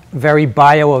not very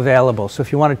bioavailable. So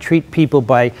if you want to treat people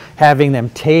by having them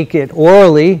take it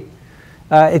orally,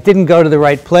 it didn't go to the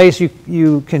right place.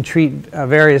 You can treat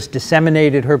various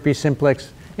disseminated herpes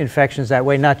simplex infections that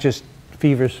way, not just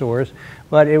fever sores.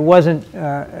 But it wasn't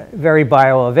very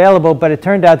bioavailable. But it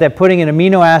turned out that putting an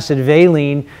amino acid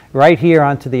valine right here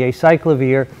onto the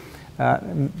acyclovir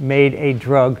made a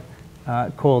drug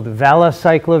called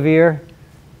valacyclovir,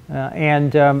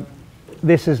 and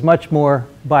this is much more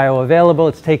bioavailable.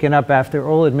 It's taken up after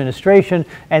oral administration,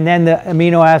 and then the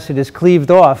amino acid is cleaved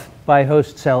off by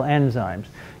host cell enzymes.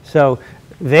 So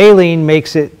valine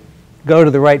makes it go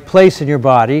to the right place in your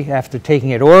body after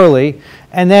taking it orally,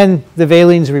 and then the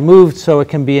valine is removed so it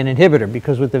can be an inhibitor,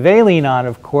 because with the valine on,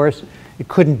 of course, it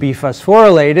couldn't be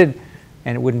phosphorylated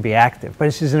and it wouldn't be active. But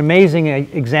this is an amazing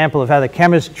example of how the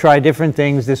chemists tried different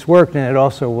things. This worked, and it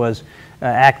also was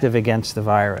active against the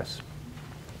virus.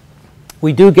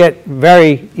 We do get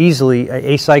very easily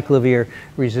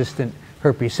acyclovir-resistant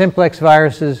herpes simplex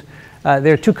viruses.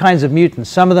 There are two kinds of mutants.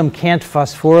 Some of them can't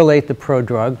phosphorylate the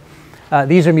prodrug.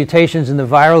 These are mutations in the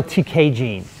viral TK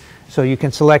gene. So you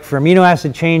can select for amino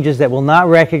acid changes that will not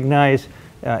recognize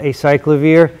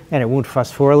acyclovir, and it won't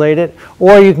phosphorylate it.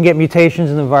 Or you can get mutations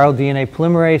in the viral DNA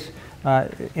polymerase.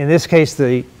 In this case,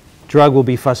 the drug will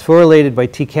be phosphorylated by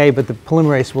TK, but the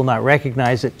polymerase will not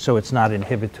recognize it, so it's not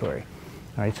inhibitory.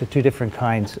 All right, so two different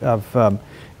kinds of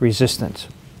resistance.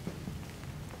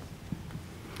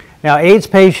 Now, AIDS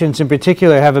patients in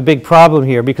particular have a big problem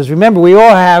here, because remember, we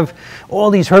all have all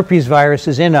these herpes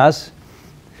viruses in us,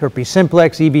 herpes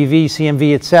simplex, EBV,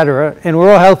 CMV, etc., and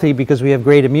we're all healthy because we have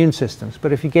great immune systems.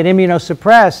 But if you get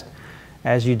immunosuppressed,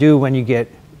 as you do when you get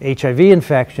HIV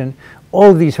infection, all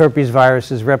of these herpes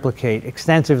viruses replicate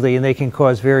extensively, and they can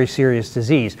cause very serious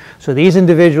disease. So these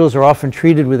individuals are often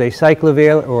treated with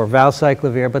acyclovir or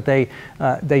valcyclovir, but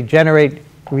they generate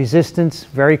resistance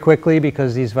very quickly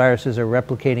because these viruses are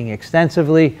replicating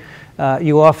extensively.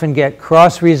 You often get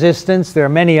cross-resistance. There are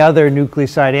many other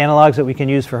nucleoside analogs that we can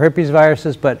use for herpes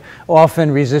viruses, but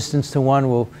often resistance to one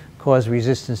will cause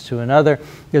resistance to another.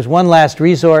 There's one last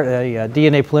resort, a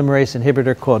DNA polymerase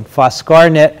inhibitor called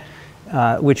foscarnet,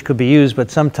 which could be used, but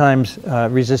sometimes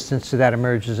resistance to that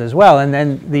emerges as well, and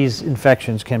then these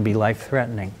infections can be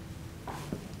life-threatening.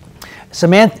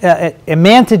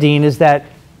 Amantadine is that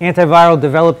antiviral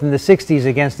developed in the 60s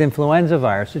against influenza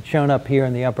virus. It's shown up here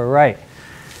in the upper right.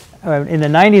 In the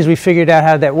 90s, we figured out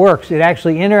how that works. It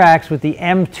actually interacts with the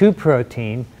M2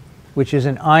 protein, which is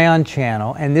an ion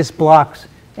channel, and this blocks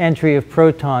entry of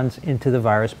protons into the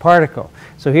virus particle.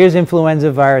 So here's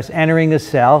influenza virus entering the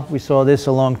cell. We saw this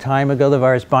a long time ago. The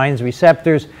virus binds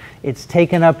receptors. It's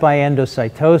taken up by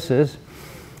endocytosis.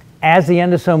 As the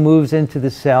endosome moves into the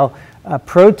cell,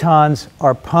 protons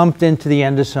are pumped into the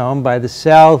endosome by the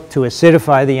cell to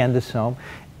acidify the endosome,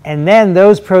 and then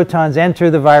those protons enter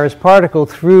the virus particle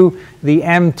through the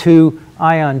M2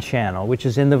 ion channel, which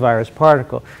is in the virus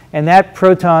particle. And that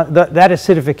that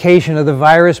acidification of the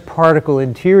virus particle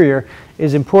interior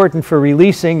is important for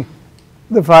releasing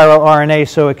the viral RNA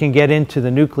so it can get into the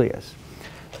nucleus.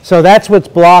 So that's what's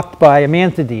blocked by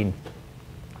amantadine,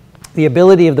 the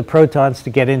ability of the protons to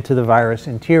get into the virus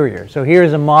interior. So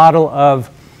here's a model of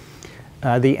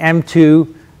the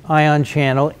M2 ion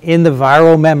channel in the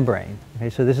viral membrane. Okay,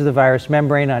 so this is the virus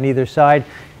membrane on either side.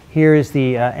 Here is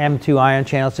the M2 ion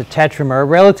channel. It's a tetramer, a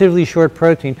relatively short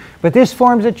protein, but this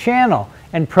forms a channel,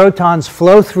 and protons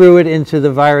flow through it into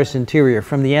the virus interior,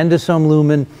 from the endosome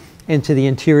lumen into the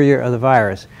interior of the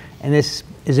virus. And this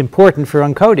is important for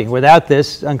uncoding. Without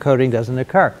this, uncoding doesn't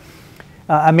occur.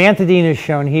 Amantadine is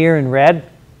shown here in red.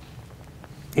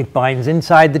 It binds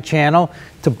inside the channel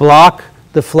to block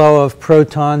the flow of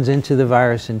protons into the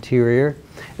virus interior.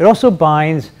 It also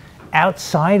binds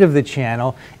outside of the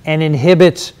channel and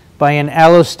inhibits, by an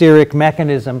allosteric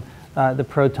mechanism, the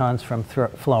protons from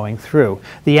flowing through.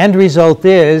 The end result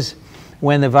is,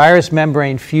 when the virus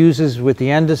membrane fuses with the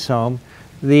endosome,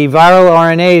 the viral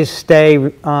RNAs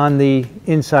stay on the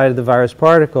inside of the virus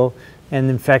particle, and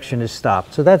infection is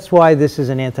stopped. So that's why this is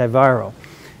an antiviral.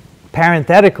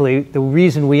 Parenthetically, the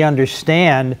reason we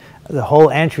understand the whole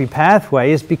entry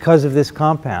pathway is because of this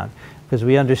compound, because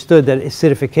we understood that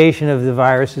acidification of the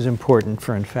virus is important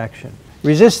for infection.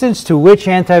 Resistance to which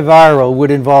antiviral would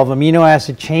involve amino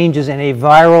acid changes in a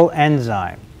viral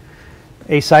enzyme?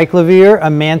 Acyclovir,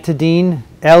 amantadine,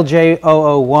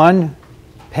 LJ001,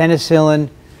 penicillin,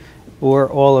 or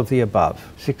all of the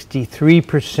above.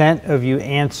 63% of you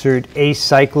answered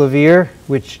acyclovir,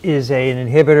 which is an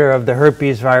inhibitor of the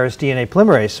herpes virus DNA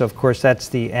polymerase. So of course that's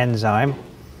the enzyme.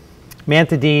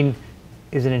 Amantadine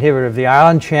is an inhibitor of the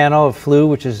ion channel of flu,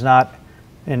 which is not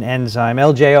an enzyme.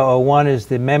 LJ001 is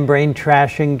the membrane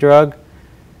trashing drug.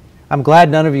 I'm glad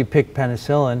none of you picked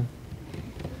penicillin,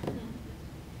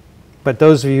 but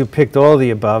those of you who picked all of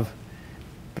the above,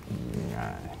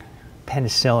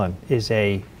 penicillin is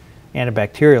a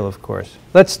antibacterial, of course.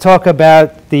 Let's talk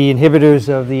about the inhibitors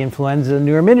of the influenza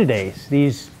neuraminidase.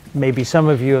 These maybe some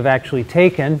of you have actually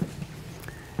taken.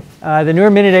 The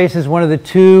neuraminidase is one of the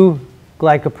two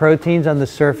glycoproteins on the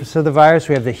surface of the virus.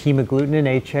 We have the hemagglutinin,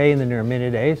 HA, and the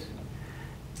neuraminidase.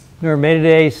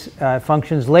 Neuraminidase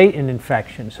functions late in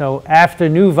infection. So after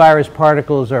new virus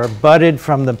particles are budded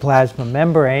from the plasma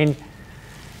membrane,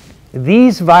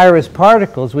 these virus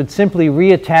particles would simply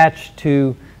reattach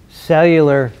to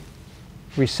cellular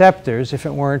receptors if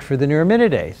it weren't for the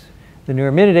neuraminidase. The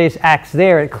neuraminidase acts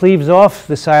there. It cleaves off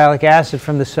the sialic acid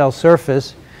from the cell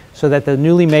surface so that the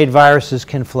newly made viruses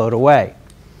can float away.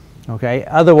 Okay?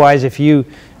 Otherwise, if you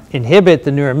inhibit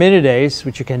the neuraminidase,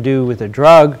 which you can do with a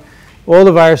drug, all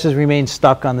the viruses remain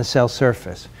stuck on the cell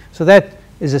surface. So that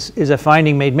is a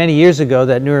finding made many years ago,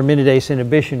 that neuraminidase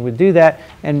inhibition would do that,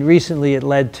 and recently it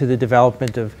led to the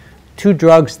development of two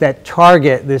drugs that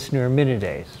target this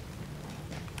neuraminidase.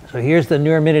 So here's the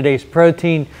neuraminidase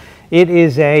protein. It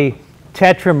is a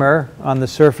tetramer on the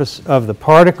surface of the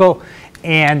particle,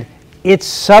 and its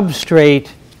substrate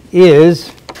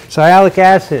is sialic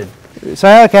acid.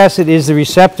 Sialic acid is the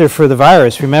receptor for the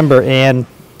virus, remember, and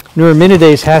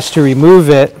neuraminidase has to remove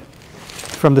it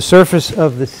from the surface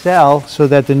of the cell so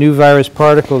that the new virus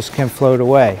particles can float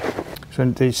away. So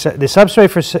the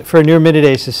substrate for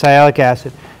neuraminidase is sialic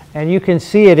acid, and you can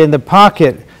see it in the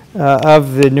pocket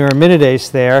of the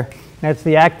neuraminidase there. That's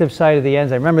the active site of the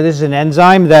enzyme. Remember, this is an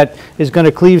enzyme that is going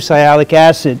to cleave sialic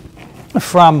acid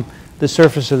from the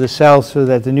surface of the cell so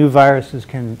that the new viruses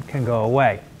can go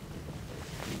away.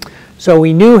 So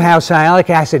we knew how sialic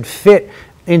acid fit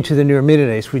into the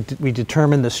neuraminidase. We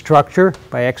determined the structure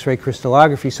by X-ray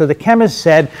crystallography. So the chemist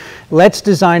said, let's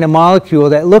design a molecule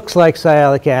that looks like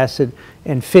sialic acid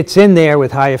and fits in there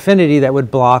with high affinity that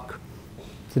would block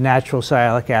the natural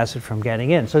sialic acid from getting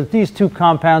in. So these two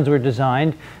compounds were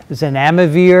designed,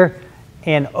 zanamivir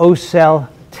and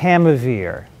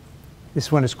oseltamivir.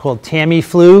 This one is called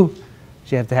Tamiflu,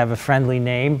 so you have to have a friendly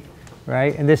name,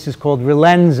 right? And this is called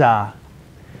Relenza.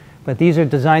 But these are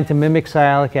designed to mimic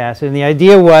sialic acid. And the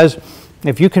idea was,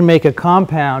 if you can make a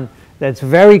compound that's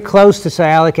very close to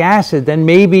sialic acid, then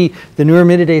maybe the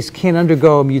neuraminidase can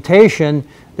undergo a mutation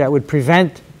that would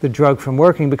prevent the drug from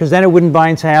working, because then it wouldn't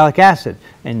bind sialic acid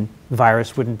and the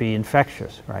virus wouldn't be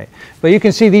infectious, right? But you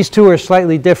can see these two are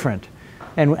slightly different.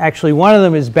 And actually one of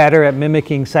them is better at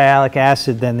mimicking sialic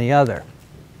acid than the other.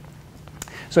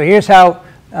 So here's how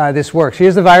this works.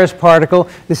 Here's the virus particle.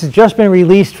 This has just been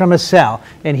released from a cell.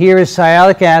 And here is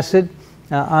sialic acid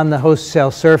on the host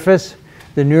cell surface.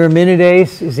 The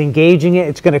neuraminidase is engaging it.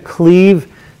 It's going to cleave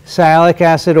sialic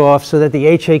acid off so that the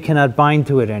HA cannot bind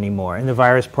to it anymore, and the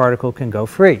virus particle can go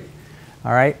free.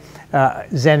 All right?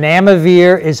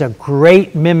 Zanamivir is a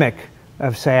great mimic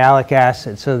of sialic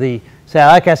acid. So the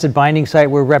sialic acid binding site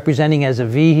we're representing as a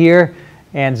V here,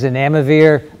 and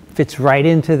zanamivir fits right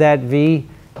into that V.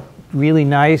 Really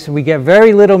nice. We get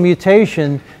very little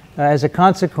mutation as a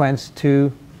consequence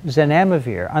to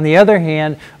zanamivir. On the other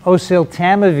hand,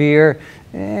 oseltamivir,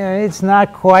 it's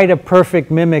not quite a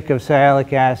perfect mimic of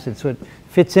sialic acid, so it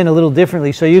fits in a little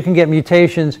differently. So you can get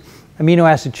mutations, amino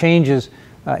acid changes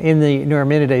in the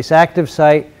neuraminidase active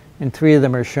site, and 3 of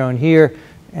them are shown here,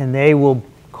 and they will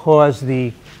cause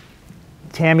the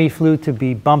Tamiflu to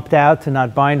be bumped out, to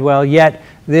not bind well, yet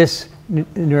this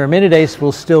neuraminidase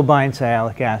will still bind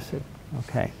sialic acid.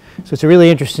 Okay, so it's a really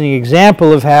interesting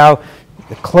example of how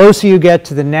the closer you get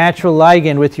to the natural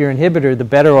ligand with your inhibitor, the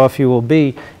better off you will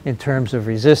be in terms of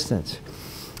resistance.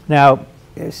 Now,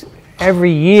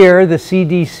 every year the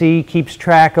CDC keeps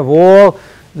track of all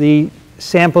the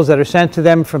samples that are sent to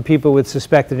them from people with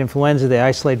suspected influenza. They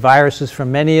isolate viruses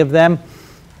from many of them,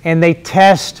 and they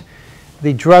test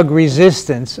the drug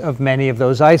resistance of many of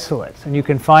those isolates. And you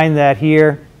can find that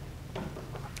here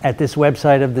at this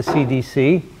website of the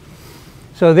CDC.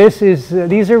 So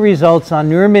these are results on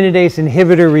neuraminidase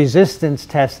inhibitor resistance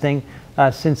testing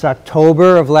since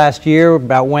October of last year,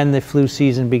 about when the flu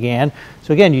season began.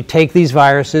 So again, you take these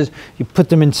viruses, you put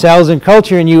them in cells in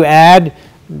culture, and you add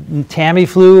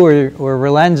Tamiflu or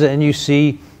Relenza, and you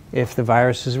see if the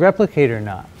viruses replicate or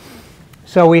not.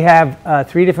 So we have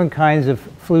 3 different kinds of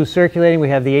flu circulating. We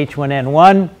have the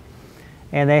H1N1,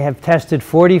 and they have tested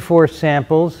 44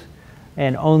 samples,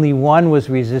 and only 1 was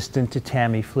resistant to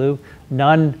Tamiflu.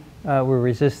 None were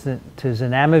resistant to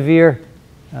zanamivir.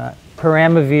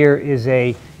 Peramivir is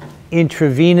a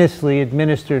intravenously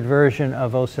administered version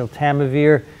of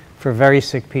oseltamivir for very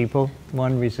sick people,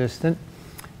 1 resistant.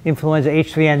 Influenza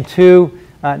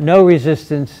H3N2, no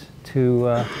resistance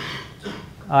to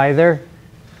either.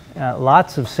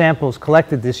 Lots of samples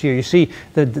collected this year. You see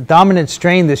the dominant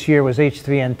strain this year was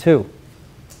H3N2.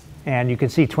 And you can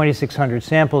see 2,600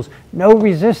 samples, no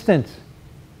resistance.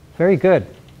 Very good.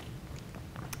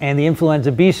 And the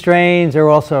influenza B strains are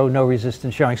also no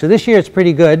resistance showing. So this year it's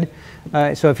pretty good.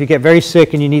 So if you get very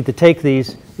sick and you need to take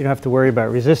these, you don't have to worry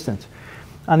about resistance.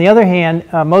 On the other hand,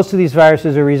 most of these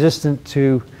viruses are resistant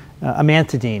to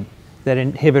amantadine, that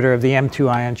inhibitor of the M2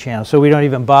 ion channel. So we don't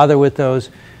even bother with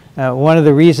those. One of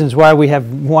the reasons why we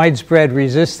have widespread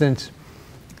resistance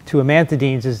to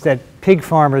amantadines is that pig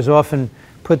farmers often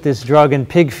put this drug in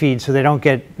pig feed so they don't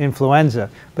get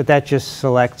influenza, but that just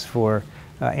selects for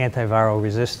antiviral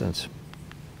resistance.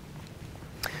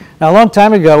 Now, a long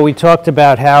time ago, we talked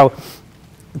about how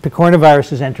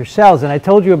picornaviruses enter cells, and I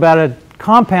told you about a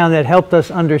compound that helped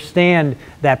us understand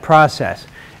that process.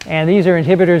 And these are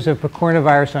inhibitors of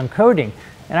picornavirus uncoating.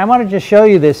 And I want to just show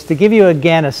you this to give you,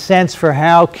 again, a sense for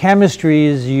how chemistry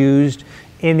is used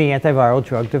in the antiviral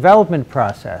drug development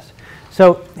process.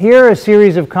 So here are a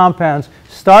series of compounds,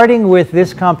 starting with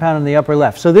this compound in the upper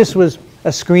left. So this was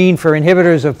a screen for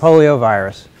inhibitors of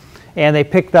poliovirus. And they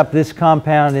picked up this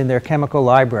compound in their chemical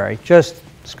library, just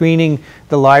screening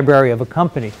the library of a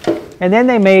company. And then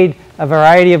they made a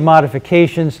variety of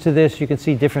modifications to this. You can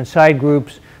see different side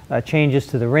groups, changes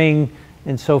to the ring,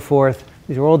 and so forth.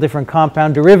 These are all different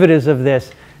compound derivatives of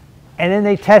this. And then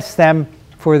they test them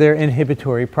for their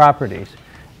inhibitory properties.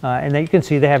 And then you can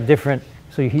see they have different,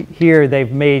 so here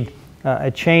they've made a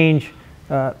change.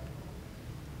 I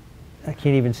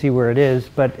can't even see where it is,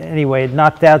 but anyway, it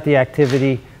knocked out the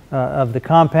activity of the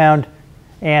compound,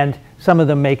 and some of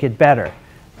them make it better.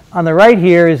 On the right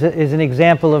here is an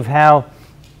example of how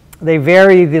they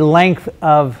vary the length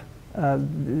of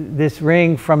this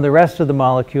ring from the rest of the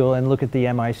molecule and look at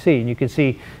the MIC. And you can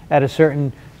see at a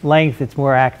certain length it's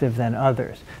more active than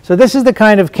others. So this is the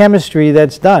kind of chemistry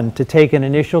that's done to take an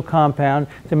initial compound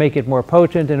to make it more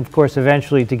potent and, of course,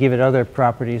 eventually to give it other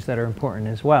properties that are important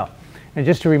as well. And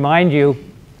just to remind you,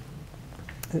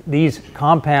 these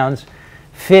compounds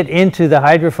fit into the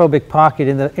hydrophobic pocket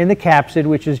in the capsid,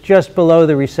 which is just below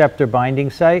the receptor binding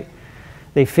site.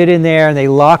 They fit in there and they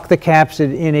lock the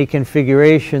capsid in a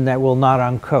configuration that will not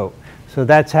uncoat. So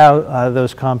that's how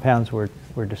those compounds were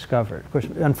discovered. Of course,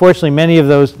 unfortunately,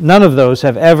 none of those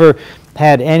have ever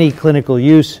had any clinical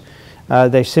use.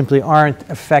 They simply aren't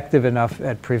effective enough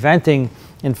at preventing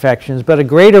infections. But a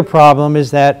greater problem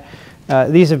is that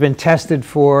these have been tested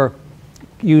for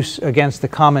use against the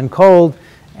common cold,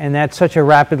 and that's such a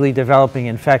rapidly developing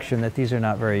infection that these are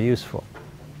not very useful.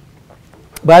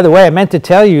 By the way, I meant to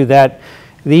tell you that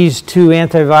these two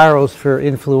antivirals for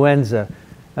influenza,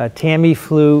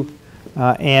 Tamiflu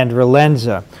and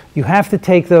Relenza, you have to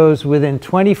take those within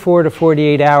 24 to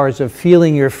 48 hours of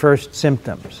feeling your first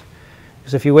symptoms.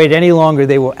 Because if you wait any longer,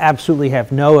 they will absolutely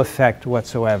have no effect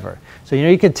whatsoever. So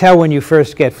you can tell when you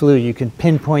first get flu. You can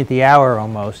pinpoint the hour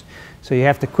almost. So you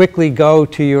have to quickly go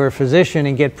to your physician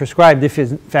and get prescribed if,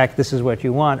 in fact, this is what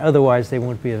you want. Otherwise, they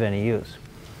won't be of any use.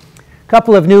 A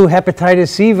couple of new hepatitis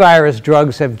C virus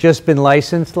drugs have just been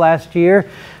licensed last year.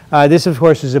 This, of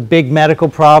course, is a big medical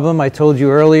problem. I told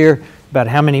you earlier about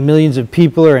how many millions of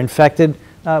people are infected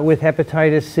with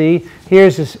hepatitis C.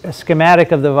 Here's a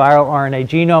schematic of the viral RNA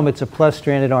genome. It's a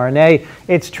plus-stranded RNA.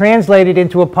 It's translated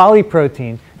into a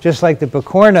polyprotein, just like the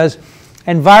picornas,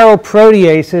 and viral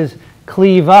proteases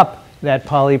cleave up that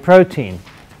polyprotein.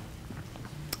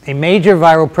 A major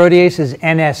viral protease is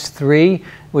NS3,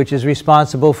 which is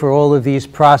responsible for all of these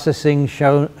processing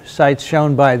sites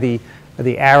shown by the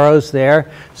arrows there.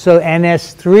 So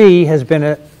NS3 has been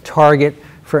a target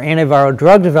for antiviral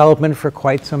drug development for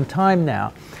quite some time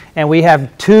now. And we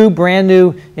have two brand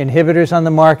new inhibitors on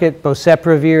the market,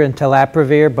 boceprevir and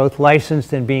telaprevir, both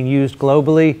licensed and being used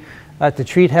globally to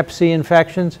treat hep C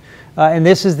infections. And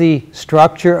this is the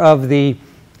structure of the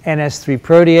NS3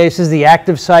 protease. This is the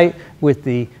active site with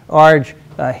the ARG,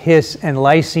 His, and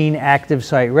lysine active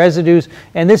site residues.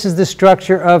 And this is the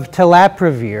structure of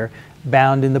telaprevir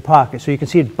bound in the pocket. So you can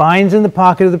see it binds in the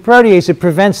pocket of the protease. It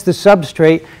prevents the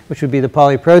substrate, which would be the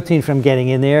polyprotein, from getting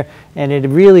in there. And it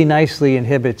really nicely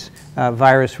inhibits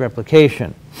virus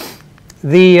replication.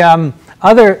 The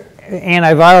other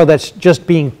antiviral that's just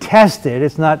being tested,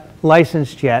 it's not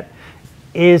licensed yet,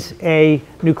 is a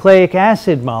nucleic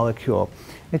acid molecule.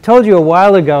 I told you a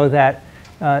while ago that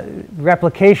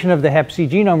replication of the hep C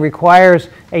genome requires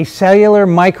a cellular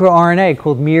microRNA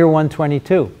called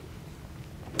miR-122.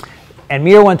 And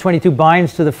miR-122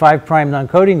 binds to the 5'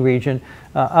 non-coding region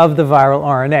of the viral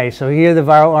RNA. So here the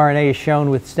viral RNA is shown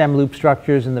with stem loop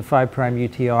structures in the 5'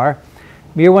 UTR.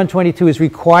 miR-122 is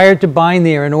required to bind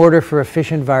there in order for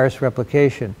efficient virus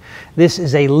replication. This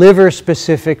is a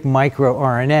liver-specific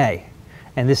microRNA.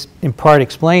 And this, in part,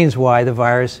 explains why the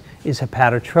virus is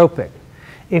hepatotropic.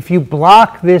 If you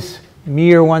block this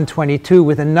miR-122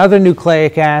 with another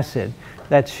nucleic acid,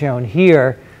 that's shown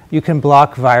here, you can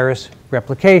block virus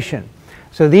replication.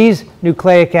 So these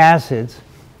nucleic acids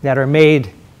that are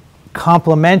made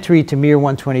complementary to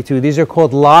miR-122, these are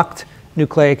called locked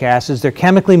nucleic acids. They're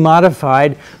chemically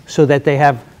modified so that they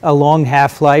have a long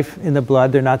half-life in the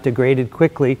blood. They're not degraded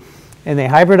quickly. And they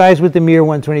hybridize with the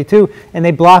miR-122, and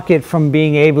they block it from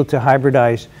being able to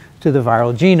hybridize to the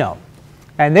viral genome.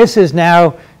 And this has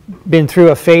now been through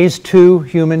a phase 2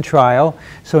 human trial.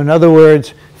 So in other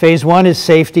words, phase 1 is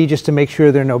safety, just to make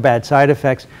sure there are no bad side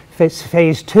effects.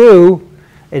 Phase 2,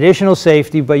 additional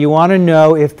safety, but you want to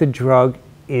know if the drug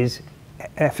is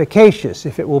efficacious,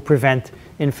 if it will prevent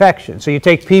infection. So you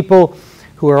take people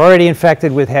who are already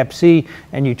infected with Hep C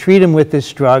and you treat them with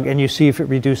this drug and you see if it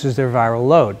reduces their viral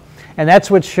load. And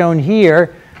that's what's shown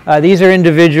here. These are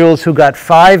individuals who got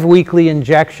 5 weekly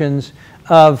injections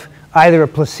of either a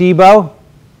placebo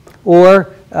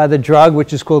or the drug,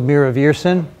 which is called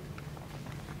miravirsan.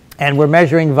 And we're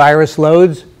measuring virus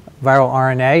loads, viral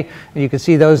RNA. And you can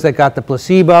see those that got the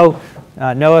placebo,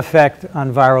 no effect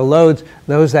on viral loads.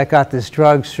 Those that got this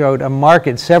drug showed a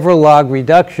marked several log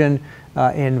reduction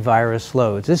in virus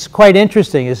loads. This is quite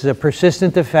interesting. This is a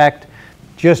persistent effect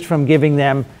just from giving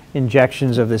them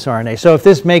injections of this RNA. So if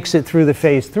this makes it through the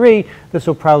phase 3, this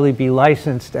will probably be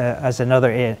licensed as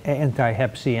another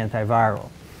anti-Hep C antiviral.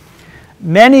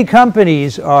 Many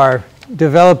companies are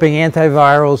developing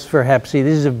antivirals for Hep C.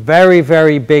 This is a very,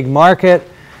 very big market,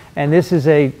 and this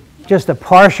is just a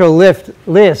partial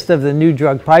list of the new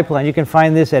drug pipeline. You can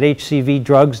find this at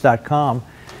hcvdrugs.com.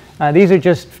 These are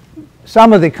just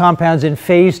some of the compounds in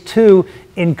phase 2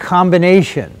 in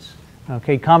combinations.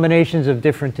 Okay, combinations of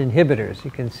different inhibitors.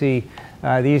 You can see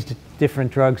these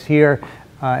different drugs here,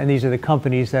 and these are the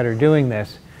companies that are doing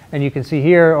this. And you can see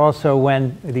here also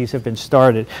when these have been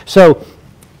started. So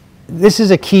this is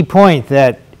a key point,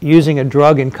 that using a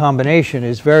drug in combination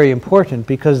is very important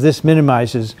because this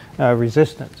minimizes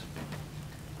resistance.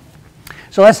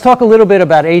 So let's talk a little bit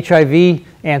about HIV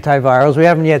antivirals. We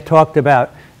haven't yet talked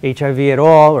about HIV at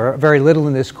all, or very little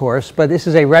in this course, but this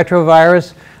is a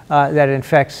retrovirus that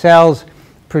infects cells,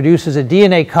 produces a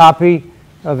DNA copy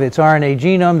of its RNA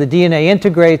genome. The DNA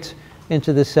integrates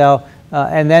into the cell,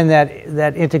 and then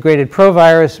that integrated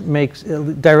provirus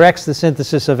directs the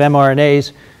synthesis of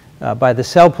mRNAs by the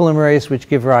cell polymerase, which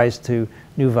give rise to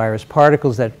new virus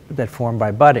particles that form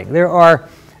by budding. There are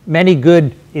many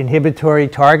good inhibitory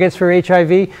targets for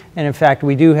HIV, and in fact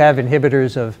we do have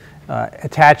inhibitors of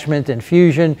attachment and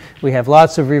fusion. We have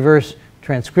lots of reverse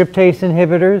transcriptase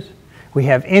inhibitors. We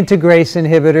have integrase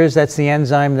inhibitors. That's the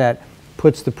enzyme that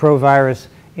puts the provirus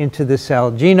into the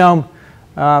cell genome.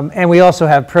 And we also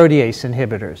have protease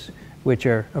inhibitors, which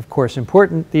are, of course,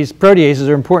 important. These proteases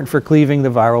are important for cleaving the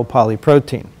viral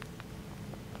polyprotein.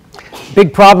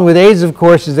 Big problem with AIDS, of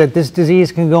course, is that this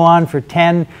disease can go on for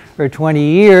 10 or 20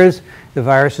 years. The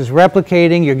virus is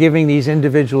replicating. You're giving these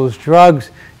individuals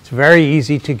drugs. It's very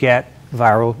easy to get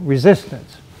viral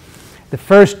resistance. The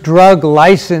first drug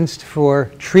licensed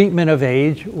for treatment of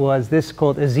AIDS was this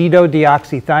called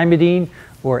azidodeoxythymidine,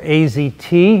 or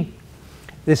AZT.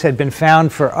 This had been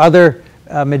found for other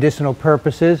medicinal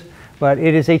purposes, but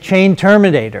it is a chain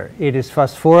terminator. It is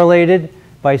phosphorylated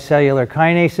by cellular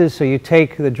kinases. So you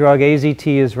take the drug, AZT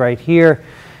is right here,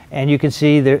 and you can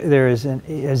see there is an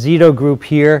azido group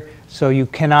here. So you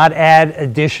cannot add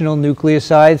additional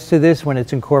nucleosides to this when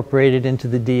it's incorporated into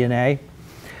the DNA.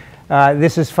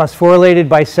 This is phosphorylated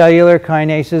by cellular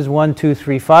kinases, 1, 2,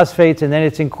 3 phosphates, and then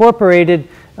it's incorporated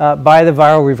by the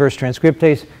viral reverse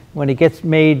transcriptase. When it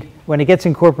gets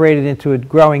incorporated into a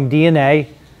growing DNA,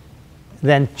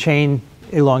 then chain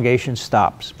elongation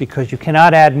stops because you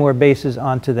cannot add more bases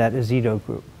onto that azido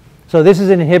group. So this is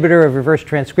an inhibitor of reverse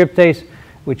transcriptase,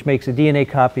 which makes a DNA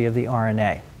copy of the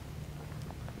RNA.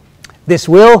 This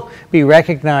will be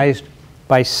recognized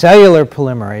by cellular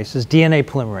polymerases, DNA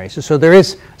polymerases. So there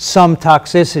is some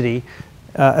toxicity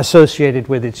associated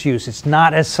with its use. It's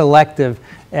not as selective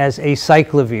as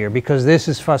acyclovir because this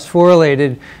is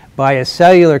phosphorylated by a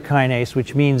cellular kinase,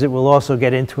 which means it will also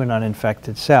get into an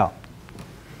uninfected cell.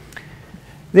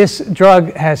 This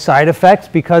drug has side effects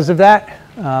because of that.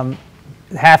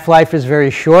 Half-life is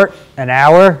very short, an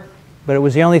hour, but it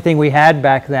was the only thing we had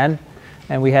back then,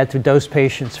 and we had to dose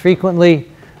patients frequently.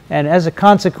 And as a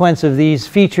consequence of these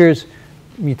features,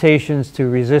 mutations to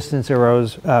resistance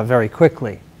arose very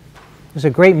quickly. There's a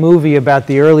great movie about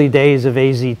the early days of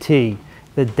AZT,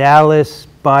 the Dallas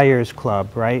Buyers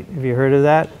Club, right? Have you heard of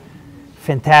that?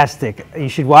 Fantastic. You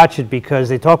should watch it because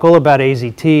they talk all about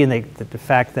AZT and the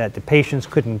fact that the patients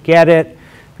couldn't get it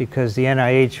because the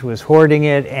NIH was hoarding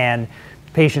it, and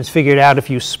patients figured out if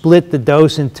you split the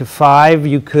dose into 5,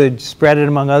 you could spread it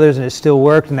among others and it still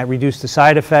worked, and that reduced the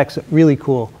side effects. Really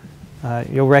cool.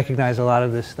 You'll recognize a lot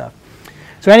of this stuff.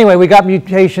 So anyway, we got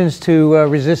mutations to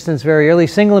resistance very early.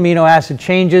 Single amino acid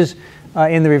changes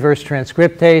in the reverse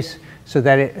transcriptase so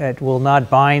that it will not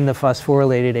bind the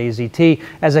phosphorylated AZT.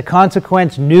 As a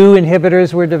consequence, new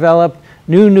inhibitors were developed,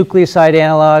 new nucleoside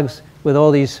analogs with all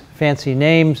these fancy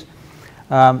names.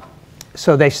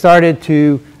 So they started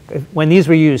to, when these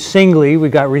were used singly, we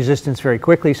got resistance very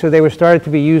quickly, so they were started to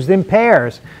be used in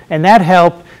pairs, and that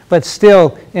helped, but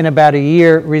still, in about a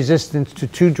year, resistance to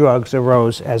 2 drugs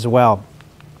arose as well.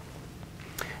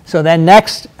 So then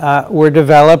next were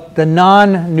developed the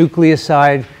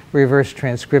non-nucleoside reverse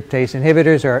transcriptase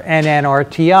inhibitors, or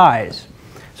NNRTIs.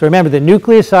 So remember, the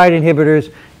nucleoside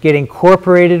inhibitors get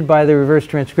incorporated by the reverse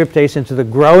transcriptase into the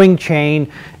growing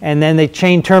chain, and then the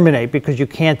chain terminate because you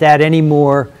can't add any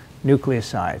more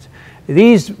nucleosides.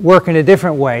 These work in a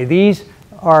different way. These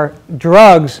are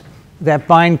drugs that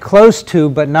bind close to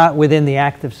but not within the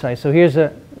active site. So here's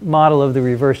a model of the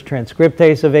reverse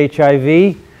transcriptase of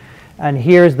HIV, and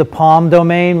here's the palm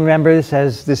domain. Remember,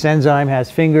 this enzyme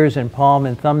has fingers and palm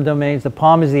and thumb domains. The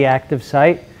palm is the active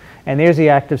site, and there's the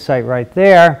active site right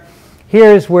there.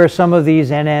 Here's where some of these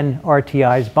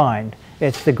NNRTIs bind.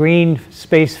 It's the green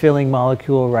space-filling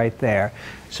molecule right there.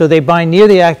 So they bind near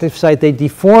the active site, they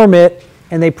deform it,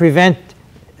 and they prevent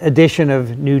addition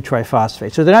of new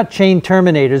triphosphates. So they're not chain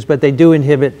terminators, but they do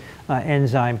inhibit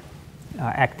enzyme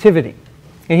activity.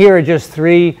 And here are just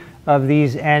 3 of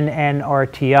these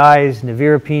NNRTIs,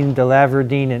 nevirapine,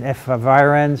 dolaverdine, and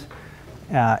efavirenz.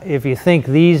 If you think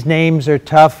these names are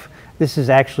tough, this is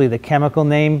actually the chemical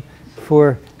name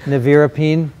for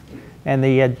nevirapine, and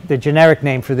the generic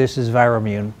name for this is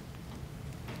Viromune.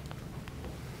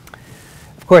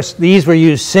 Of course, these were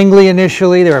used singly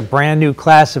initially. They're a brand new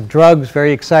class of drugs,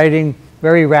 very exciting.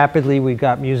 Very rapidly, we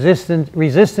got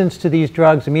resistance to these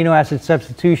drugs, amino acid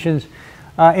substitutions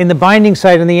in the binding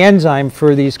site in the enzyme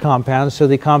for these compounds, so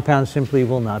the compounds simply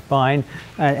will not bind.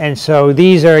 And so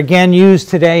these are again used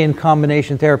today in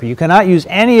combination therapy. You cannot use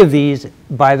any of these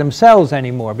by themselves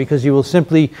anymore because you will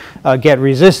simply get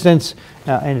resistance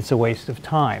and it's a waste of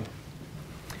time.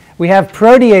 We have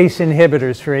protease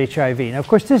inhibitors for HIV. Now, of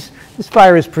course, this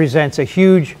virus presents a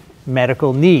huge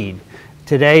medical need.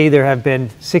 Today, there have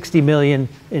been 60 million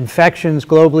infections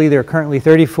globally. There are currently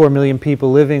 34 million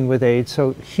people living with AIDS,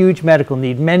 so huge medical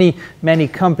need. Many, many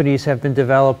companies have been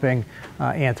developing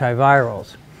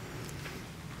antivirals.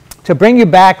 To bring you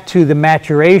back to the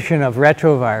maturation of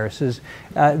retroviruses,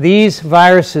 these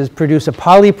viruses produce a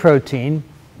polyprotein,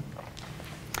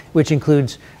 which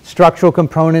includes structural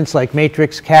components like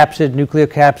matrix capsid,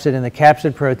 nucleocapsid, and the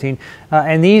capsid protein,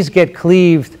 and these get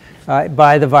cleaved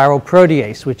by the viral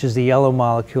protease, which is the yellow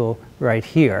molecule right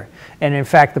here. And in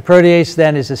fact, the protease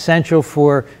then is essential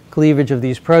for cleavage of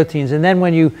these proteins. And then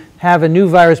when you have a new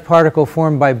virus particle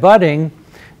formed by budding,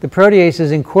 the protease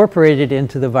is incorporated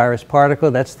into the virus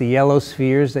particle. That's the yellow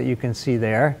spheres that you can see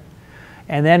there.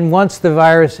 And then once the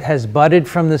virus has budded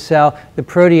from the cell, the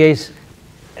protease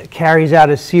carries out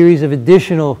a series of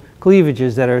additional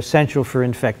cleavages that are essential for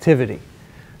infectivity.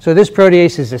 So this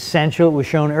protease is essential. It was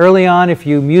shown early on if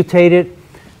you mutate it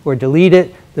or delete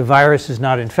it, the virus is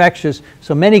not infectious.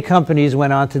 So many companies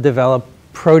went on to develop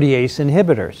protease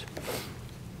inhibitors.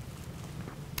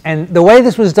 And the way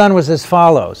this was done was as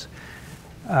follows.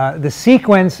 The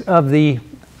sequence of the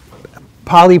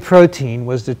polyprotein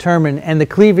was determined and the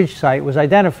cleavage site was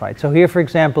identified. So here, for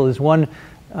example, is one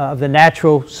of the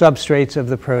natural substrates of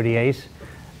the protease.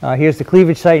 Here's the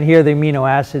cleavage site, and here are the amino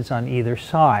acids on either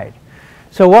side.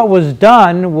 So what was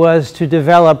done was to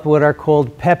develop what are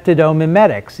called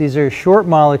peptidomimetics. These are short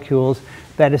molecules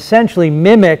that essentially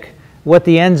mimic what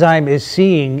the enzyme is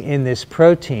seeing in this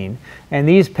protein. And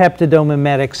these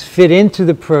peptidomimetics fit into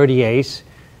the protease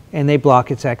and they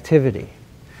block its activity.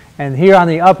 And here on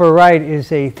the upper right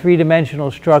is a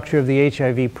 3-dimensional structure of the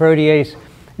HIV protease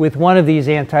with one of these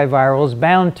antivirals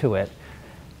bound to it.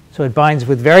 So it binds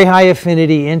with very high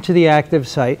affinity into the active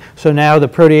site. So now the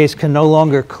protease can no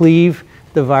longer cleave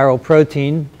the viral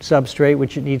protein substrate,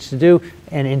 which it needs to do,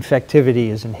 and infectivity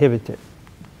is inhibited.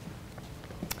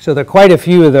 So there are quite a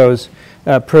few of those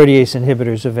protease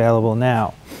inhibitors available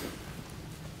now.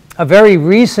 A very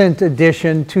recent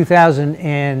addition,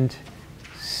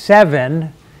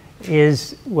 2007,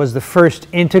 was the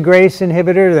first integrase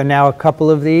inhibitor. There are now a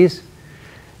couple of these.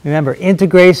 Remember,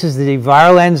 integrase is the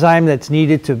viral enzyme that's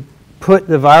needed to put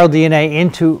the viral DNA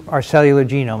into our cellular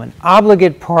genome, an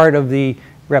obligate part of the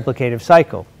replicative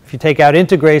cycle. If you take out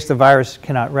integrase, the virus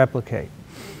cannot replicate.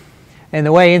 And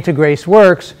the way integrase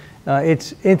works,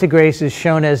 Its integrase is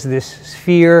shown as this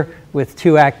sphere with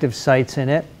 2 active sites in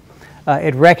it.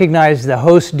 It recognizes the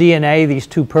host DNA, these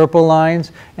 2 purple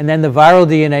lines, and then the viral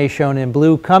DNA shown in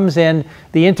blue comes in.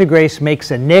 The integrase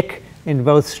makes a nick in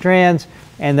both strands,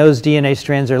 and those DNA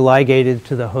strands are ligated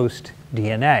to the host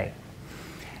DNA.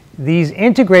 These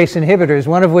integrase inhibitors,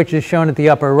 one of which is shown at the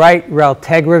upper right,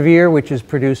 raltegravir, which is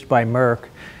produced by Merck,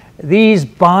 these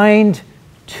bind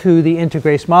to the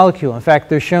integrase molecule. In fact,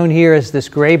 they're shown here as this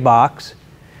gray box,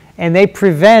 and they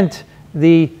prevent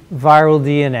the viral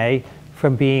DNA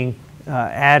from being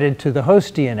added to the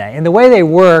host DNA. And the way they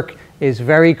work is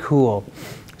very cool.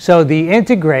 So the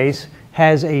integrase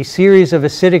has a series of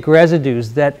acidic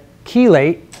residues that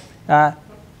chelate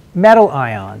metal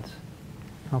ions,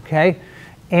 okay?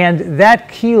 And that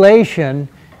chelation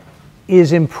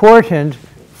is important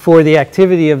for the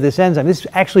activity of this enzyme. This is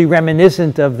actually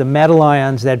reminiscent of the metal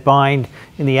ions that bind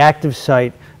in the active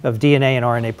site of DNA and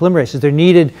RNA polymerases. They're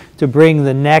needed to bring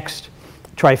the next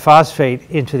triphosphate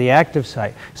into the active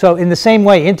site. So in the same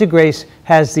way, integrase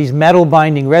has these metal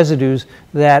binding residues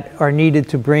that are needed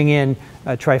to bring in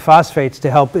triphosphates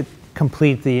to help it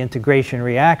complete the integration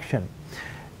reaction.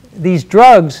 These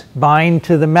drugs bind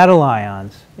to the metal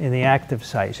ions in the active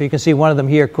site. So you can see one of them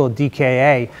here called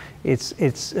DKA. It's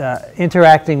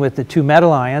interacting with the 2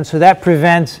 metal ions, so that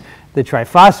prevents the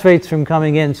triphosphates from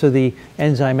coming in, so the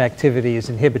enzyme activity is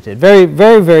inhibited. Very,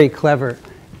 very, very clever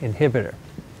inhibitor.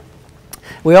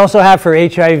 We also have for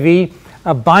HIV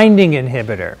a binding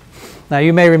inhibitor. Now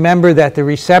you may remember that the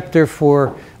receptor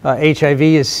for HIV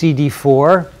is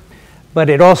CD4, but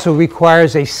it also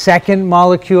requires a second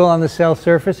molecule on the cell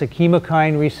surface, a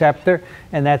chemokine receptor,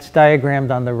 and that's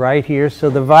diagrammed on the right here. So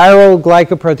the viral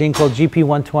glycoprotein called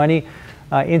GP120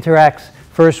 interacts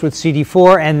first with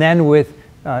CD4 and then with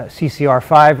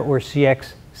CCR5 or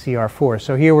CXCR4.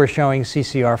 So here we're showing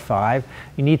CCR5.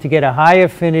 You need to get a high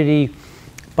affinity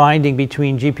binding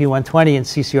between GP120 and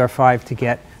CCR5 to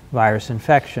get virus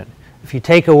infection. If you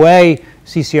take away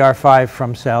CCR5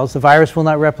 from cells, the virus will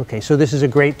not replicate. So this is a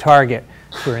great target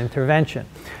for intervention.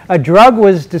 A drug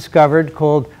was discovered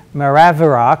called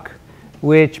Maraviroc,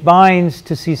 which binds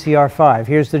to CCR5.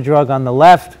 Here's the drug on the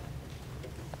left.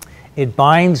 It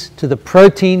binds to the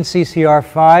protein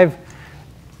CCR5,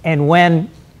 and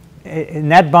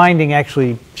that binding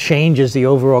actually changes the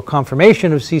overall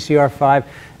conformation of CCR5,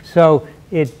 so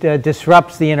it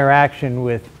disrupts the interaction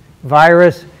with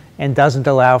virus and doesn't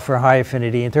allow for high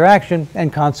affinity interaction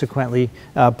and consequently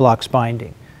blocks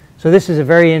binding. So this is a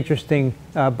very interesting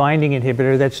binding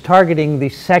inhibitor that's targeting the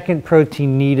second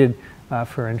protein needed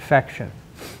for infection.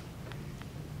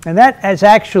 And that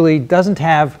actually doesn't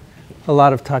have a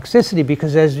lot of toxicity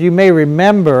because, as you may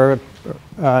remember,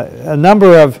 a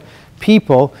number of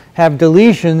people have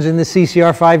deletions in the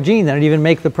CCR5 gene that don't even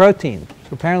make the protein.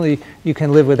 So apparently you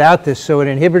can live without this. So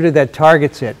an inhibitor that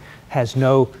targets it has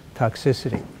no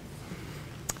toxicity.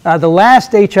 The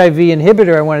last HIV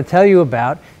inhibitor I want to tell you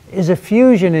about is a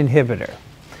fusion inhibitor.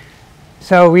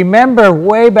 So remember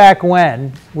way back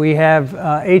when we have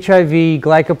HIV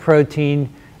glycoprotein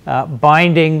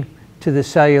binding to the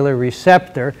cellular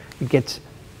receptor. It gets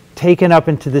taken up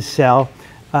into the cell,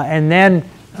 and then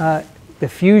the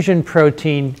fusion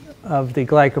protein of the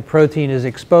glycoprotein is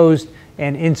exposed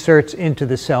and inserts into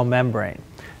the cell membrane.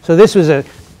 So this was a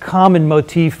common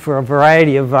motif for a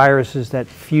variety of viruses that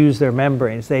fuse their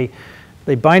membranes. They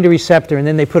bind a receptor and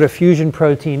then they put a fusion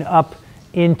protein up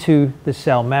into the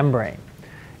cell membrane.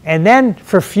 And then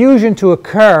for fusion to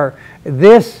occur,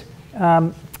 this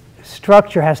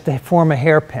structure has to form a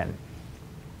hairpin.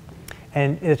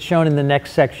 And it's shown in the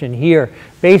next section here.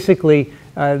 Basically,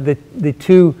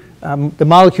 the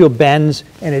molecule bends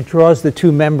and it draws the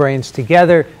 2 membranes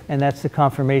together, and that's the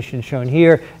conformation shown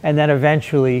here. And then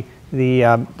eventually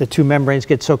the 2 membranes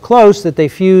get so close that they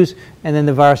fuse, and then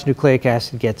the virus nucleic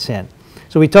acid gets in.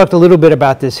 So we talked a little bit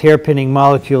about this hairpinning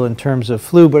molecule in terms of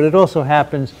flu, but it also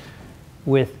happens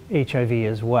with HIV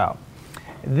as well.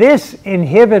 This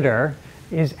inhibitor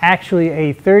is actually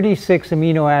a 36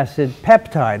 amino acid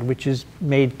peptide, which is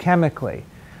made chemically.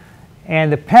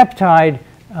 And the peptide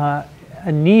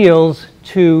anneals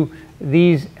to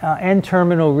these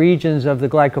N-terminal regions of the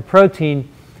glycoprotein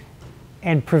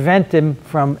and prevent them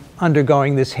from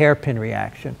undergoing this hairpin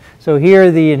reaction. So here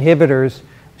are the inhibitors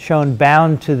shown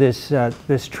bound to this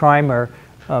trimer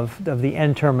of the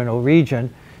N-terminal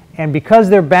region. And because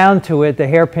they're bound to it, the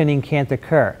hairpinning can't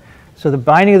occur. So the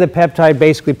binding of the peptide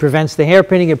basically prevents the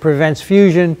hairpinning, it prevents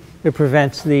fusion, it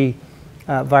prevents the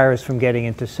virus from getting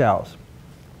into cells.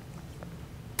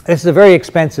 This is a very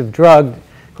expensive drug.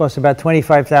 It costs about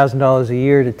 $25,000 a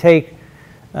year to take.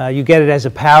 You get it as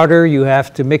a powder. You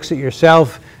have to mix it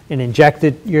yourself. and inject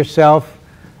it yourself.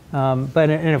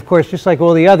 And of course, just like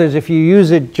all the others, if you use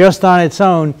it just on its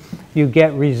own, you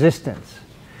get resistance.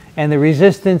 And the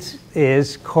resistance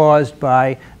is caused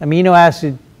by amino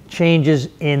acid changes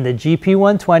in the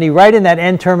GP120, right in that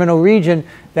N-terminal region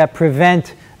that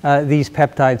prevent these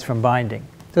peptides from binding.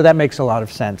 So that makes a lot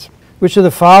of sense. Which of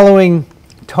the following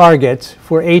targets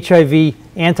for HIV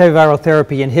antiviral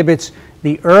therapy inhibits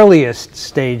the earliest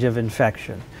stage of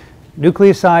infection?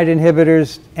 Nucleoside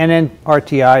inhibitors,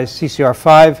 NNRTIs,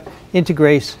 CCR5,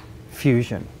 integrase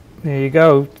fusion. There you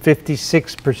go.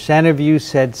 56% of you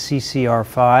said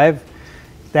CCR5.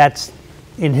 That's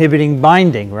inhibiting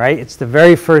binding, right? It's the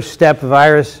very first step,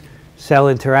 virus cell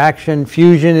interaction.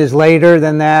 Fusion is later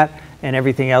than that, and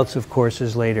everything else, of course,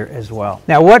 is later as well.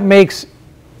 Now, what makes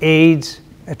AIDS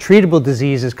a treatable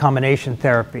disease is combination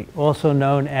therapy, also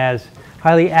known as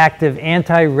highly active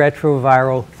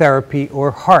antiretroviral therapy,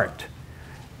 or HAART.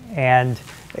 And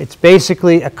it's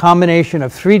basically a combination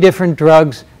of 3 different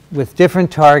drugs with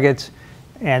different targets,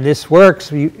 and this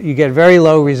works. You get very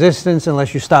low resistance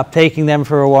unless you stop taking them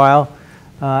for a while,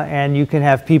 and you can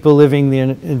have people living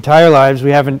their entire lives. We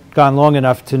haven't gone long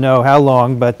enough to know how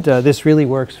long, but this really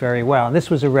works very well, and this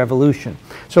was a revolution.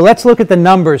 So let's look at the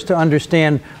numbers to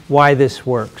understand why this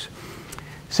works.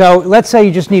 So let's say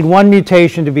you just need 1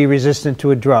 mutation to be resistant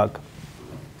to a drug.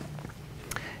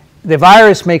 The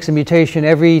virus makes a mutation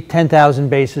every 10,000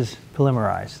 bases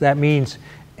polymerized. That means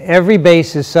every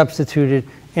base is substituted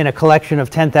in a collection of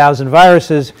 10,000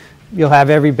 viruses. You'll have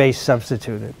every base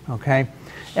substituted, okay?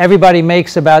 Everybody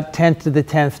makes about 10 to the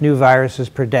 10th new viruses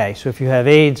per day. So if you have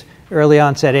AIDS, early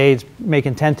onset AIDS,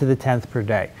 making 10 to the 10th per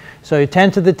day. So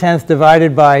 10 to the 10th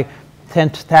divided by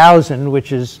 10,000,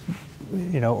 which is,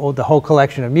 you know, the whole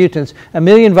collection of mutants, 1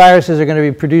 million viruses are going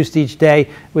to be produced each day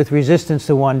with resistance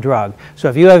to 1 drug. So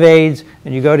if you have AIDS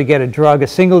and you go to get a drug, a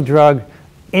single drug,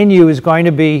 in you is going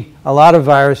to be a lot of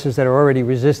viruses that are already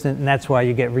resistant, and that's why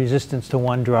you get resistance to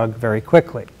 1 drug very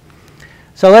quickly.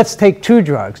 So let's take 2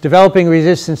 drugs. Developing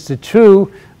resistance to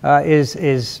 2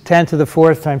 is 10 to the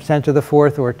 4th times 10 to the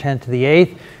 4th, or 10 to the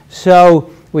 8th.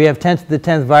 So we have 10 to the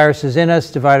 10th viruses in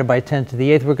us divided by 10 to the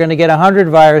 8th. We're going to get 100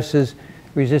 viruses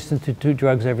resistant to 2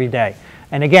 drugs every day.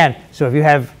 And again, so if you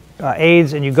have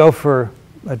AIDS and you go for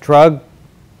a drug,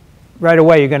 right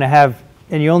away you're going to have,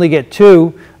 and you only get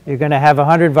 2, you're going to have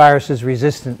 100 viruses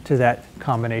resistant to that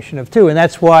combination of 2. And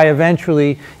that's why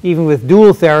eventually, even with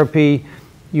dual therapy,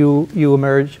 you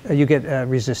get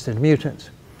resistant mutants.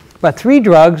 But 3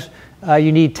 drugs,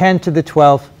 you need 10 to the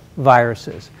 12th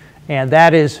viruses. And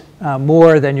that is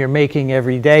more than you're making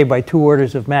every day by 2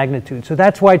 orders of magnitude. So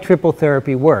that's why triple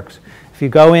therapy works. If you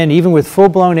go in, even with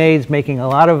full-blown AIDS, making a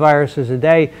lot of viruses a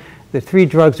day, the 3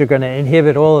 drugs are going to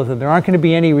inhibit all of them. There aren't going to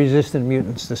be any resistant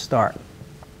mutants to start.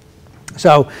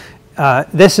 So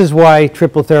this is why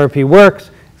triple therapy works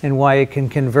and why it can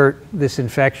convert this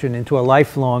infection into a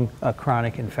lifelong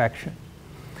chronic infection.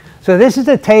 So this is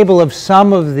a table of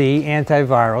some of the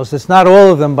antivirals. It's not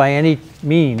all of them by any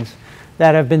means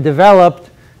that have been developed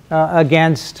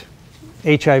against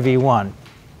HIV-1.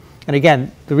 And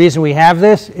again, the reason we have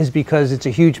this is because it's a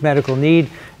huge medical need.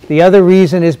 The other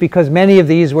reason is because many of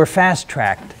these were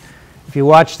fast-tracked. If you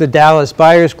watch the Dallas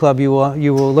Buyers Club, you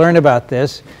will learn about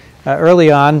this.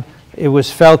 Early on, it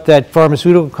was felt that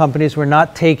pharmaceutical companies were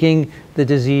not taking the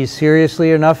disease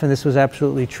seriously enough, and this was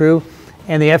absolutely true.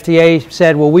 And the FDA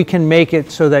said, well, we can make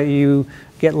it so that you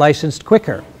get licensed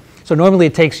quicker. So normally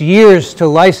it takes years to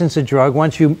license a drug.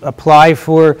 Once you apply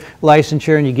for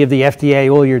licensure and you give the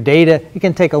FDA all your data, it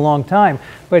can take a long time.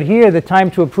 But here, the time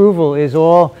to approval is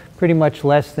all pretty much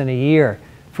less than a year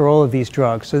for all of these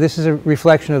drugs. So this is a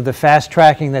reflection of the fast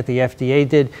tracking that the FDA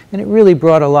did, and it really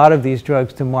brought a lot of these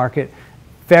drugs to market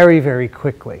very, very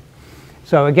quickly.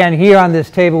 So again, here on this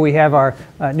table we have our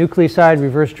nucleoside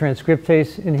reverse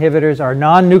transcriptase inhibitors, our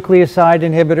non-nucleoside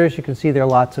inhibitors. You can see there are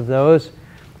lots of those.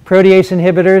 Protease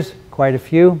inhibitors, quite a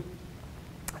few.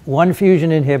 1 fusion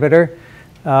inhibitor,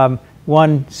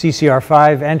 1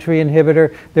 CCR5 entry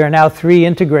inhibitor. There are now 3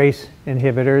 integrase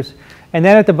inhibitors. And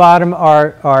then at the bottom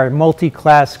are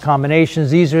multi-class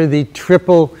combinations. These are the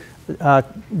triple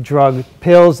drug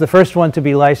pills. The first one to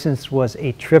be licensed was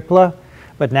Atripla,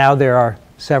 but now there are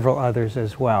several others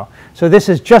as well. So this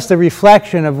is just a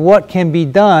reflection of what can be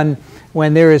done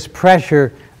when there is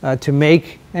pressure to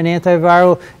make an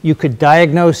antiviral. You could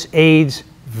diagnose AIDS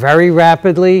very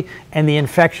rapidly, and the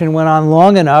infection went on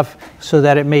long enough so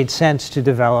that it made sense to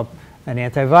develop an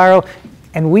antiviral.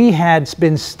 And we had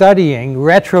been studying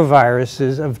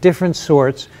retroviruses of different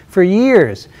sorts for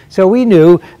years. So we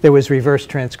knew there was reverse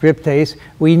transcriptase.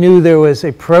 We knew there was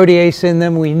a protease in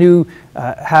them. We knew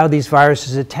how these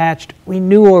viruses attached. We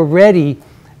knew already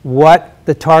what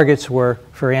the targets were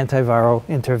for antiviral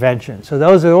intervention. So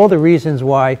those are all the reasons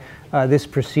why this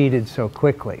proceeded so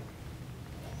quickly.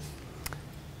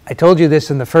 I told you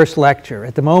this in the first lecture.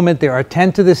 At the moment, there are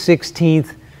 10 to the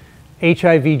 16th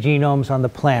HIV genomes on the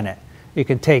planet. You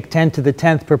can take 10 to the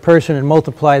 10th per person and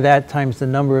multiply that times the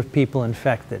number of people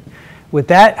infected. With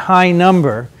that high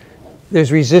number,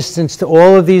 there's resistance to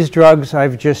all of these drugs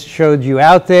I've just showed you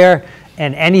out there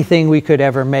and anything we could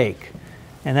ever make.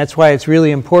 And that's why it's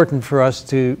really important for us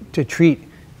to treat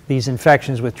these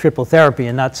infections with triple therapy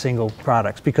and not single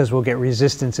products, because we'll get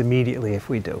resistance immediately if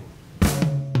we do.